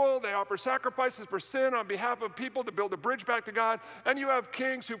people. They offer sacrifices for sin on behalf of people to build a bridge back to God. And you have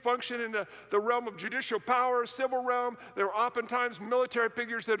kings who function in the realm of judicial power, civil realm. They're oftentimes military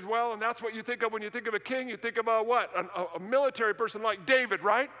figures as well, and that's what you think of when you think of a king. You think about what? A military person like David,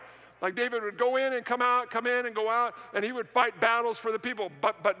 right? Like David would go in and come in and go out, and he would fight battles for the people.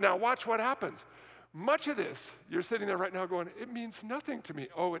 But now watch what happens. Much of this, you're sitting there right now going, it means nothing to me.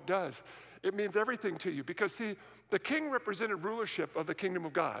 Oh, it does. It means everything to you. Because see, the king represented rulership of the kingdom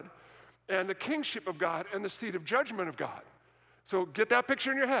of God, and the kingship of God, and the seat of judgment of God. So get that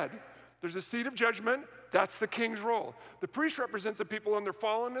picture in your head. There's a seat of judgment. That's the king's role. The priest represents the people in their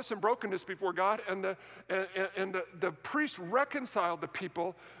fallenness and brokenness before God, and the priest reconciled the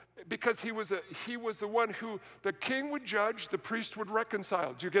people because he was the one who the king would judge, the priest would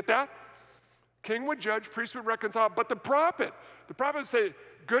reconcile. Do you get that? King would judge, priest would reconcile, but the prophet would say,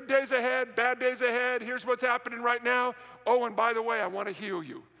 good days ahead, bad days ahead, here's what's happening right now. Oh, and by the way, I want to heal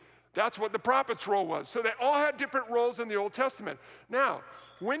you. That's what the prophet's role was. So they all had different roles in the Old Testament. Now,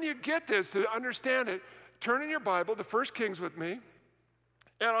 when you get this, to understand it, turn in your Bible to 1 Kings with me,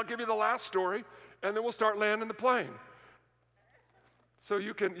 and I'll give you the last story, and then we'll start landing the plane. So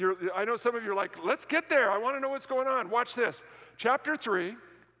I know some of you are like, let's get there. I want to know what's going on. Watch this. Chapter 3.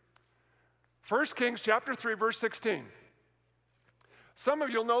 1 Kings chapter 3, verse 16. Some of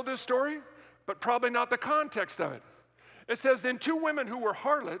you'll know this story, but probably not the context of it. It says, then 2 women who were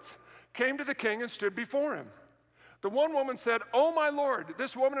harlots came to the king and stood before him. The one woman said, oh my lord,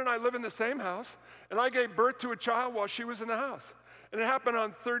 this woman and I live in the same house, and I gave birth to a child while she was in the house. And it happened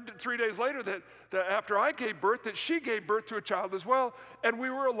on 3 days later that after I gave birth, that she gave birth to a child as well, and we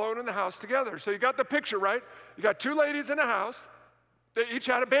were alone in the house together. So you got the picture, right? You got 2 ladies in a house. They each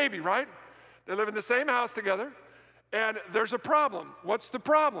had a baby, right? They live in the same house together, and there's a problem. What's the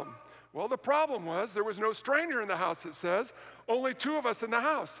problem? Well, the problem was there was no stranger in the house, it says, only 2 of us in the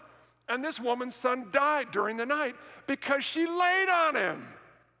house. And this woman's son died during the night because she laid on him.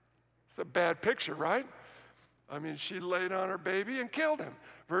 It's a bad picture, right? I mean, she laid on her baby and killed him.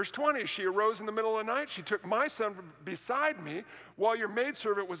 Verse 20, she arose in the middle of the night. She took my son beside me while your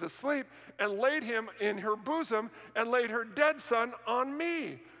maidservant was asleep and laid him in her bosom and laid her dead son on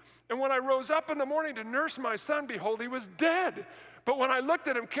me. And when I rose up in the morning to nurse my son, behold, he was dead. But when I looked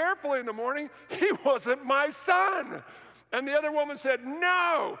at him carefully in the morning, he wasn't my son. And the other woman said,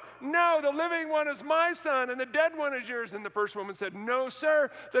 no, the living one is my son, and the dead one is yours. And the first woman said, no,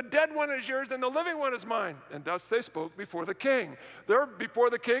 sir, the dead one is yours, and the living one is mine. And thus they spoke before the king. They're before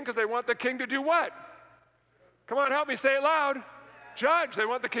the king because they want the king to do what? Come on, help me, say it loud. Judge. They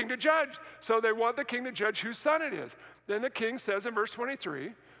want the king to judge. So they want the king to judge whose son it is. Then the king says in verse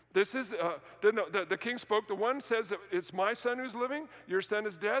 23, this is, then the king spoke. The one says that it's my son who's living, your son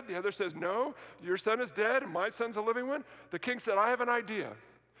is dead. The other says, no, your son is dead, and my son's a living one. The king said, I have an idea.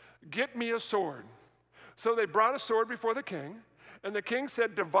 Get me a sword. So they brought a sword before the king, and the king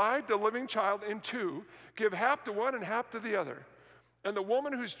said, divide the living child in 2, give half to one and half to the other. And the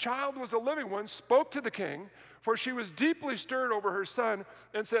woman whose child was a living one spoke to the king, for she was deeply stirred over her son,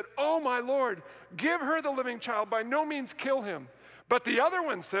 and said, oh, my lord, give her the living child, by no means kill him. But the other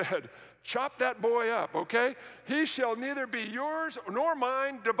one said, chop that boy up, okay? He shall neither be yours nor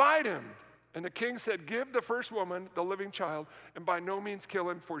mine, divide him. And the king said, give the first woman the living child, and by no means kill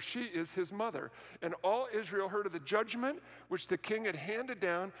him, for she is his mother. And all Israel heard of the judgment which the king had handed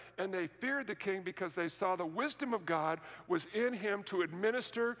down, and they feared the king because they saw the wisdom of God was in him to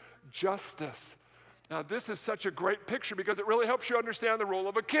administer justice. Now, this is such a great picture because it really helps you understand the role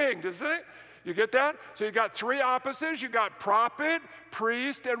of a king, doesn't it? You get that? So you got 3 opposites. You got prophet,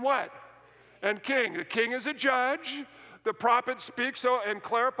 priest, and what? And king. The king is a judge. The prophet speaks and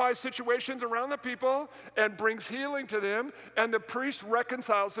clarifies situations around the people and brings healing to them, and the priest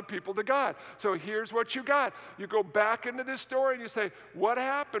reconciles the people to God. So here's what you got. You go back into this story and you say, what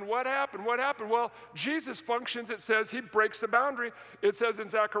happened? What happened? What happened? Well, Jesus functions, it says, he breaks the boundary. It says in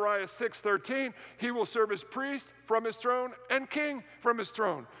Zechariah 6:13, he will serve as priest from his throne and king from his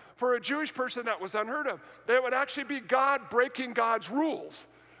throne. For a Jewish person, that was unheard of. That would actually be God breaking God's rules,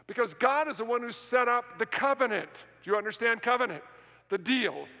 because God is the one who set up the covenant. Do you understand covenant? The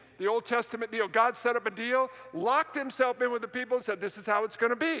deal, the Old Testament deal. God set up a deal, locked himself in with the people and said, this is how it's going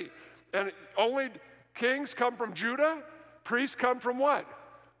to be. And only kings come from Judah, priests come from what?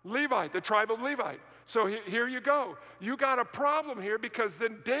 Levite, the tribe of Levite. So here you go. You got a problem here because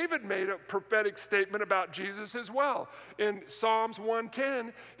then David made a prophetic statement about Jesus as well. In Psalms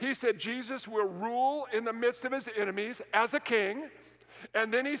 110, he said Jesus will rule in the midst of his enemies as a king. And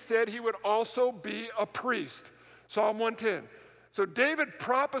then he said he would also be a priest. Psalm 110. So David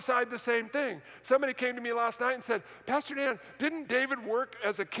prophesied the same thing. Somebody came to me last night and said, Pastor Dan, didn't David work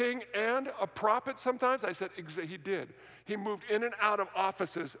as a king and a prophet sometimes? I said, he did. He moved in and out of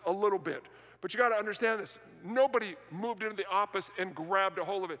offices a little bit. But you got to understand this. Nobody moved into the office and grabbed a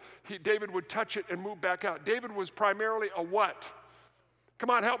hold of it. David would touch it and move back out. David was primarily a what?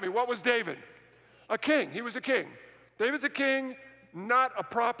 Come on, help me. What was David? A king. He was a king. David's a king, not a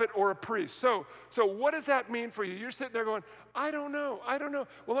prophet or a priest. So what does that mean for you? You're sitting there going, I don't know.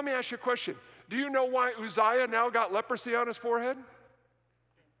 Well, let me ask you a question. Do you know why Uzziah now got leprosy on his forehead?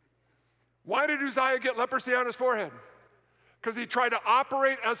 Why did Uzziah get leprosy on his forehead? Because he tried to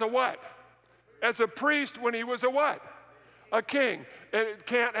operate as a what? As a priest when he was a what? A king. And it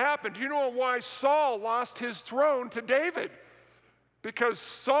can't happen. Do you know why Saul lost his throne to David? Because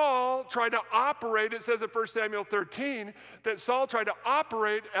Saul tried to operate, it says in 1 Samuel 13, that Saul tried to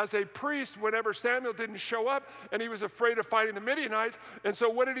operate as a priest whenever Samuel didn't show up, and he was afraid of fighting the Midianites. And so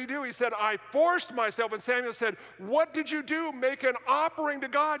what did he do? He said, I forced myself. And Samuel said, what did you do? Make an offering to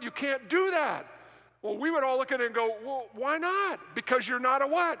God. You can't do that. Well, we would all look at it and go, well, why not? Because you're not a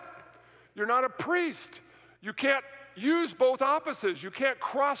what? You're not a priest. You can't use both offices. You can't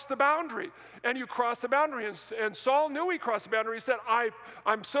cross the boundary. And you cross the boundary. And Saul knew he crossed the boundary. He said,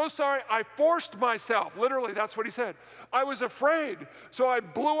 I'm so sorry. I forced myself. Literally, that's what he said. I was afraid. So I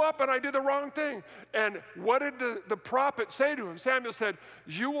blew up and I did the wrong thing. And what did the prophet say to him? Samuel said,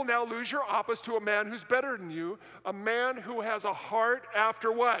 you will now lose your office to a man who's better than you, a man who has a heart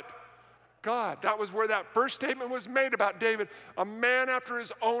after what? God. That was where that first statement was made about David. A man after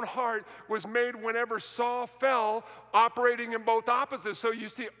his own heart was made whenever Saul fell, operating in both offices. So you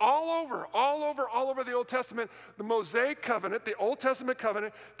see all over the Old Testament, the Mosaic covenant, the Old Testament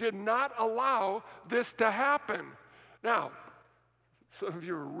covenant did not allow this to happen. Now, some of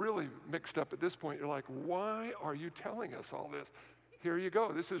you are really mixed up at this point. You're like, why are you telling us all this? Here you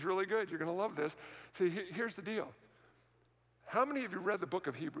go. This is really good. You're going to love this. See, here's the deal. How many of you read the book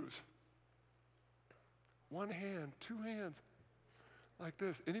of Hebrews? One hand, two hands, like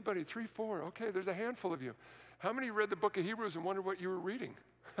this. Anybody? 3, 4. Okay, there's a handful of you. How many read the book of Hebrews and wondered what you were reading?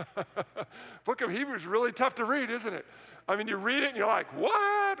 Book of Hebrews is really tough to read, isn't it? I mean, you read it and you're like,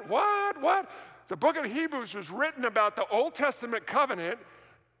 what? The book of Hebrews was written about the Old Testament covenant,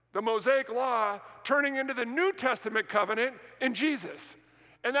 the Mosaic law, turning into the New Testament covenant in Jesus.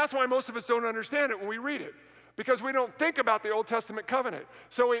 And that's why most of us don't understand it when we read it, because we don't think about the Old Testament covenant.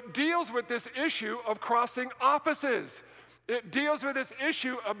 So it deals with this issue of crossing offices. It deals with this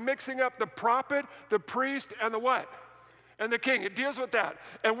issue of mixing up the prophet, the priest, and the what? And the king. It deals with that.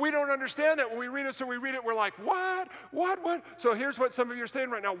 And we don't understand that when we read it, so we read it, we're like, what? So here's what some of you are saying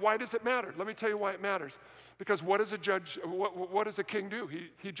right now. Why does it matter? Let me tell you why it matters. Because what does a judge, what does a king do?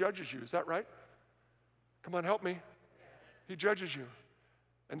 He judges you, is that right? Come on, help me. He judges you.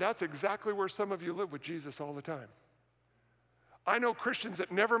 And that's exactly where some of you live with Jesus all the time. I know Christians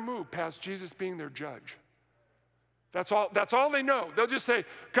that never move past Jesus being their judge. That's all they know. They'll just say,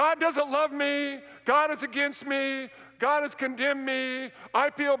 God doesn't love me. God is against me. God has condemned me. I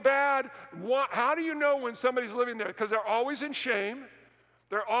feel bad. How do you know when somebody's living there? Because they're always in shame.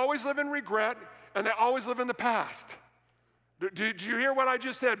 They're always living regret. And they always live in the past. Did you hear what I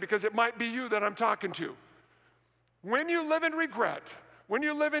just said? Because it might be you that I'm talking to. When you live in regret, when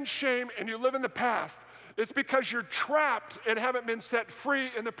you live in shame and you live in the past, it's because you're trapped and haven't been set free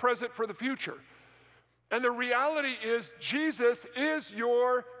in the present for the future. And the reality is Jesus is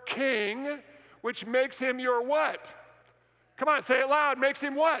your king, which makes him your what? Come on, say it loud. Makes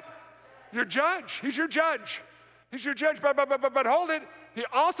him what? Your judge. He's your judge. He's your judge. But hold it. He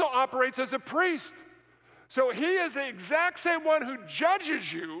also operates as a priest. So he is the exact same one who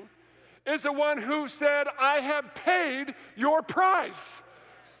judges you, is the one who said, I have paid your price.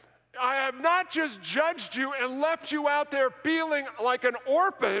 I have not just judged you and left you out there feeling like an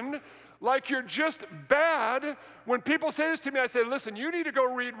orphan, like you're just bad. When people say this to me, I say, listen, you need to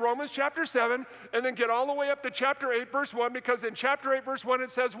go read Romans chapter 7 and then get all the way up to chapter 8, verse 1, because in chapter 8, verse 1,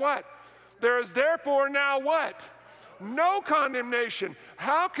 it says what? There is therefore now what? No condemnation.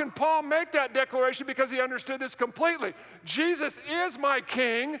 How can Paul make that declaration? Because he understood this completely. Jesus is my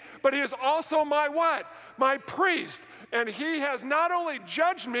king, but he is also my what? My priest. And he has not only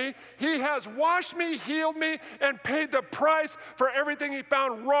judged me, he has washed me, healed me, and paid the price for everything he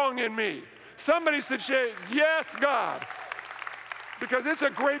found wrong in me. Somebody should say, yes, God. Because it's a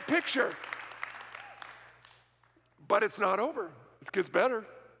great picture. But it's not over. It gets better.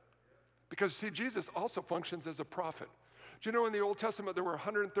 Because, see, Jesus also functions as a prophet. Do you know in the Old Testament there were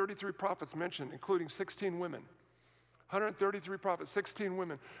 133 prophets mentioned, including 16 women? 133 prophets, 16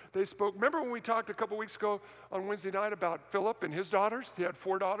 women. They spoke. Remember when we talked a couple weeks ago on Wednesday night about Philip and his daughters? He had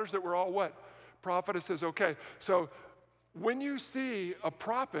 4 daughters that were all what? Prophetesses. Okay, so when you see a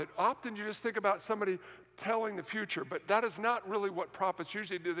prophet, often you just think about somebody telling the future, but that is not really what prophets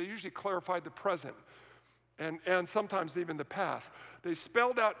usually do. They usually clarify the present and sometimes even the past. They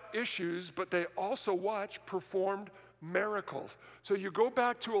spelled out issues, but they also performed miracles. So you go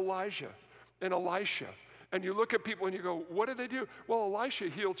back to Elijah and Elisha, and you look at people and you go, what did they do? Well, Elisha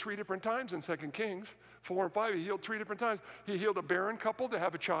healed 3 different times in 2 Kings 4 and 5. He healed 3 different times. He healed a barren couple to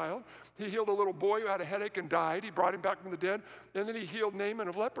have a child. He healed a little boy who had a headache and died. He brought him back from the dead. And then he healed Naaman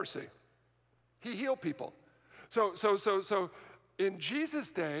of leprosy. He healed people. So in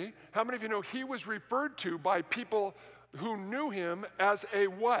Jesus' day, how many of you know he was referred to by people who knew him as a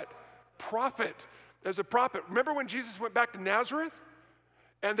what? Prophet. As a prophet. Remember when Jesus went back to Nazareth?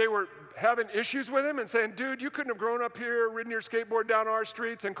 And they were having issues with him and saying, dude, you couldn't have grown up here, ridden your skateboard down our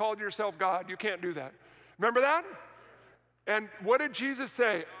streets and called yourself God. You can't do that. Remember that? And what did Jesus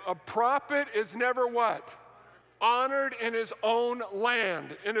say? A prophet is never what? Honored in his own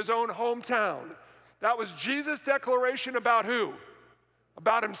land, in his own hometown. That was Jesus' declaration about who?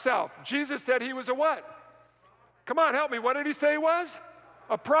 About himself. Jesus said he was a what? Come on, help me. What did he say he was?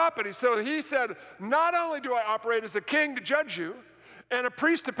 A prophet. So he said, not only do I operate as a king to judge you, and a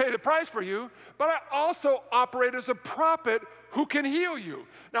priest to pay the price for you, but I also operate as a prophet who can heal you.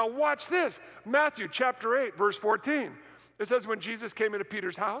 Now watch this, Matthew chapter 8, verse 14. It says when Jesus came into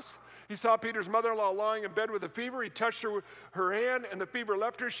Peter's house, he saw Peter's mother-in-law lying in bed with a fever. He touched her hand, and the fever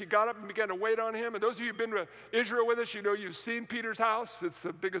left her. She got up and began to wait on him. And those of you who've been to Israel with us, you know you've seen Peter's house. It's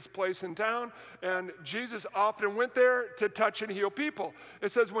the biggest place in town. And Jesus often went there to touch and heal people.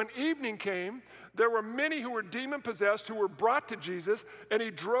 It says when evening came, there were many who were demon-possessed who were brought to Jesus, and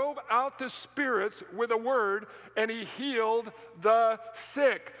he drove out the spirits with a word, and he healed the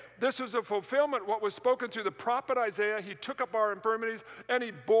sick. This was a fulfillment, what was spoken through the prophet Isaiah. He took up our infirmities and he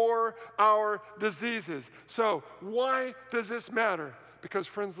bore our diseases. So why does this matter? Because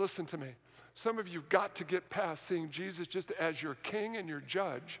friends, listen to me. Some of you got to get past seeing Jesus just as your king and your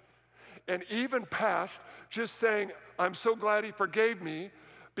judge, and even past just saying, I'm so glad he forgave me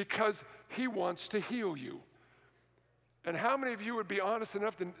because he wants to heal you. And how many of you would be honest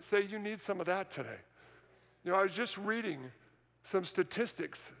enough to say you need some of that today? You know, I was just reading some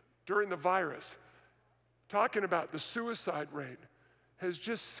statistics during the virus, talking about the suicide rate has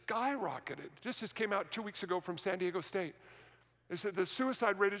just skyrocketed. Just came out 2 weeks ago from San Diego State. They said the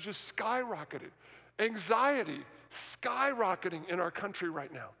suicide rate has just skyrocketed. Anxiety skyrocketing in our country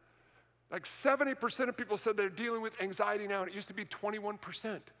right now. Like 70% of people said they're dealing with anxiety now, and it used to be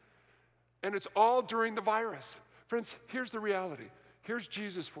 21%. And it's all during the virus. Friends, here's the reality. Here's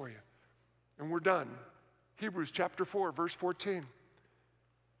Jesus for you. And we're done. Hebrews chapter 4, verse 14.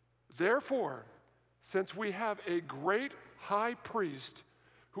 Therefore, since we have a great high priest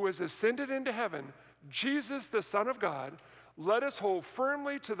who has ascended into heaven, Jesus, the Son of God, let us hold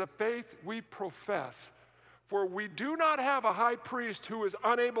firmly to the faith we profess. For we do not have a high priest who is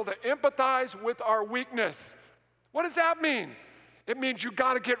unable to empathize with our weakness. What does that mean? It means you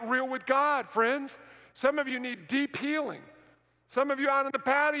got to get real with God, friends. Some of you need deep healing. Some of you out on the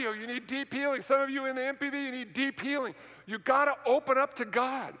patio, you need deep healing. Some of you in the MPV, you need deep healing. You got to open up to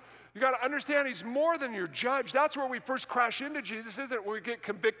God. You got to understand he's more than your judge. That's where we first crash into Jesus, isn't it? When we get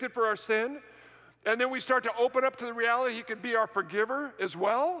convicted for our sin, and then we start to open up to the reality he could be our forgiver as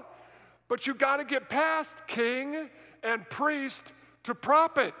well. But you got to get past king and priest to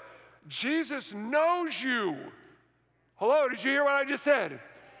prophet. Jesus knows you. Hello, did you hear what I just said?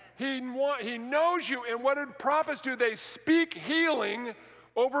 He knows you, and what did prophets do? They speak healing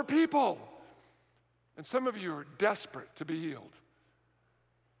over people. And some of you are desperate to be healed.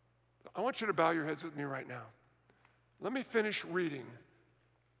 I want you to bow your heads with me right now. Let me finish reading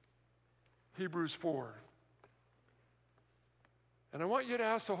Hebrews 4. And I want you to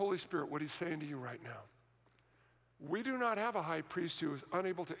ask the Holy Spirit what he's saying to you right now. We do not have a high priest who is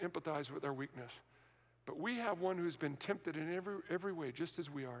unable to empathize with our weakness, but we have one who's been tempted in every way, just as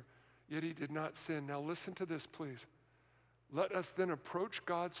we are, yet he did not sin. Now listen to this, please. Let us then approach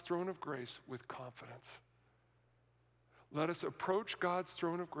God's throne of grace with confidence. Let us approach God's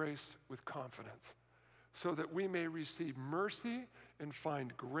throne of grace with confidence so that we may receive mercy and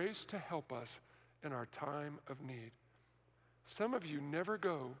find grace to help us in our time of need. Some of you never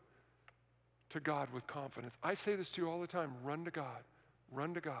go to God with confidence. I say this to you all the time, run to God,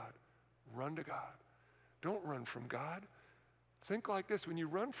 run to God, run to God. Don't run from God. Think like this. When you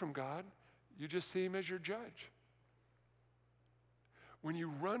run from God, you just see him as your judge. When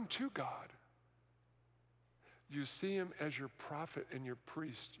you run to God, you see him as your prophet and your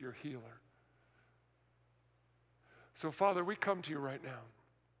priest, your healer. So, Father, we come to you right now.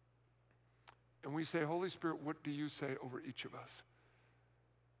 And we say, Holy Spirit, what do you say over each of us?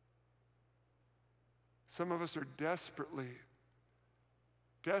 Some of us are desperately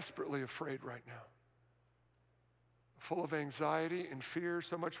afraid right now. Full of anxiety and fear,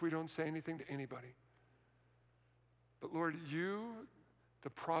 so much we don't say anything to anybody. But Lord, you, the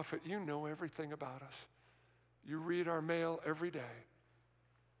prophet, you know everything about us. You read our mail every day.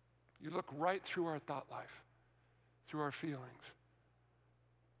 You look right through our thought life, through our feelings.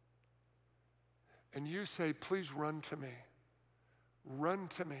 And you say, please run to me. Run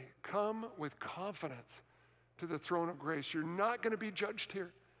to me. Come with confidence to the throne of grace. You're not going to be judged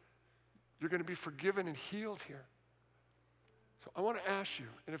here. You're going to be forgiven and healed here. So I want to ask you,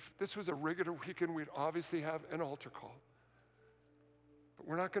 and if this was a regular weekend, we'd obviously have an altar call. But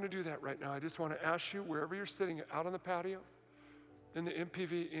we're not going to do that right now. I just want to ask you, wherever you're sitting, out on the patio, in the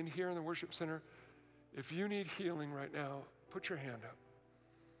MPV, in here in the worship center, if you need healing right now, put your hand up.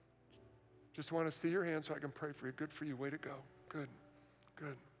 Just want to see your hand so I can pray for you. Good for you. Way to go. Good.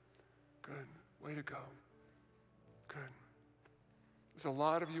 Good. Good. Way to go. Good. There's a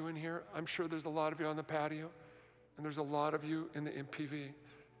lot of you in here. I'm sure there's a lot of you on the patio. And there's a lot of you in the MPV.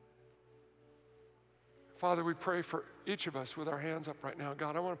 Father, we pray for each of us with our hands up right now.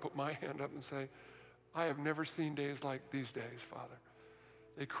 God, I want to put my hand up and say, I have never seen days like these days, Father.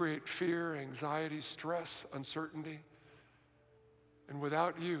 They create fear, anxiety, stress, uncertainty. And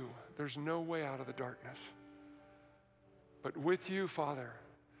without you, there's no way out of the darkness. But with you, Father,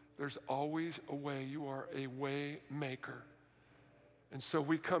 there's always a way. You are a way maker. And so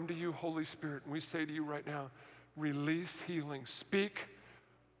we come to you, Holy Spirit, and we say to you right now, release healing. Speak,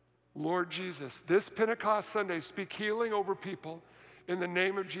 Lord Jesus, this Pentecost Sunday, speak healing over people in the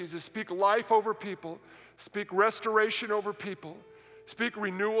name of Jesus. Speak life over people. Speak restoration over people. Speak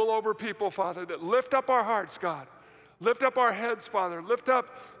renewal over people, Father, that lift up our hearts, God. Lift up our heads, Father. Lift up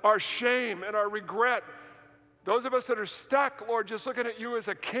our shame and our regret. Those of us that are stuck, Lord, just looking at you as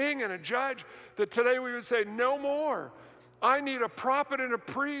a king and a judge, that today we would say, no more. I need a prophet and a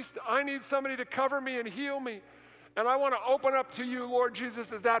priest. I need somebody to cover me and heal me. And I want to open up to you, Lord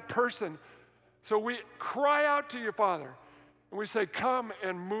Jesus, as that person. So we cry out to you, Father, and we say, come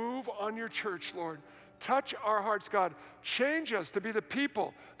and move on your church, Lord. Touch our hearts, God. Change us to be the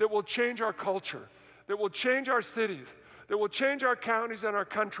people that will change our culture, that will change our cities, that will change our counties and our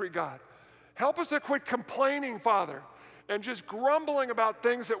country, God. Help us to quit complaining, Father, and just grumbling about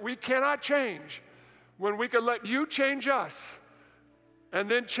things that we cannot change when we can let you change us and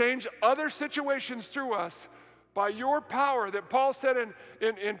then change other situations through us by your power that Paul said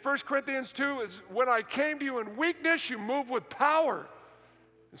in 1 Corinthians 2 is when I came to you in weakness, you moved with power.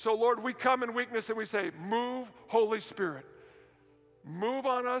 And so, Lord, we come in weakness and we say, move, Holy Spirit. Move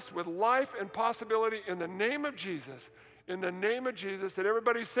on us with life and possibility in the name of Jesus. In the name of Jesus. And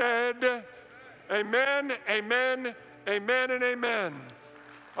everybody said, amen, amen, amen, and amen.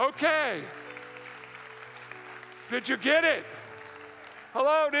 Okay. Did you get it?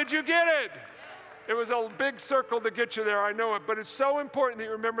 Hello, did you get it? It was a big circle to get you there, I know it, but it's so important that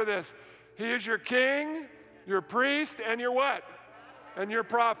you remember this. He is your king, your priest, and your what? And your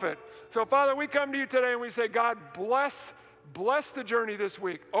prophet. So, Father, we come to you today and we say, God, bless the journey this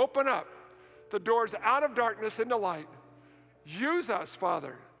week. Open up the doors out of darkness into light. Use us,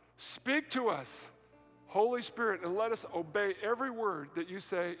 Father. Speak to us, Holy Spirit, and let us obey every word that you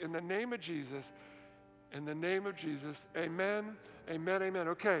say in the name of Jesus. In the name of Jesus, amen, amen, amen.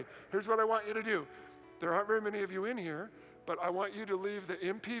 Okay, here's what I want you to do. There aren't very many of you in here, but I want you to leave the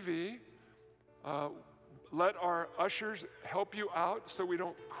MPV. Let our ushers help you out so we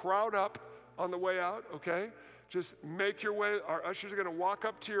don't crowd up on the way out, okay? Just make your way. Our ushers are going to walk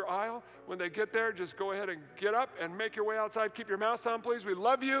up to your aisle. When they get there, just go ahead and get up and make your way outside. Keep your mask on, please. We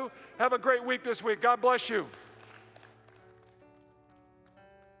love you. Have a great week this week. God bless you.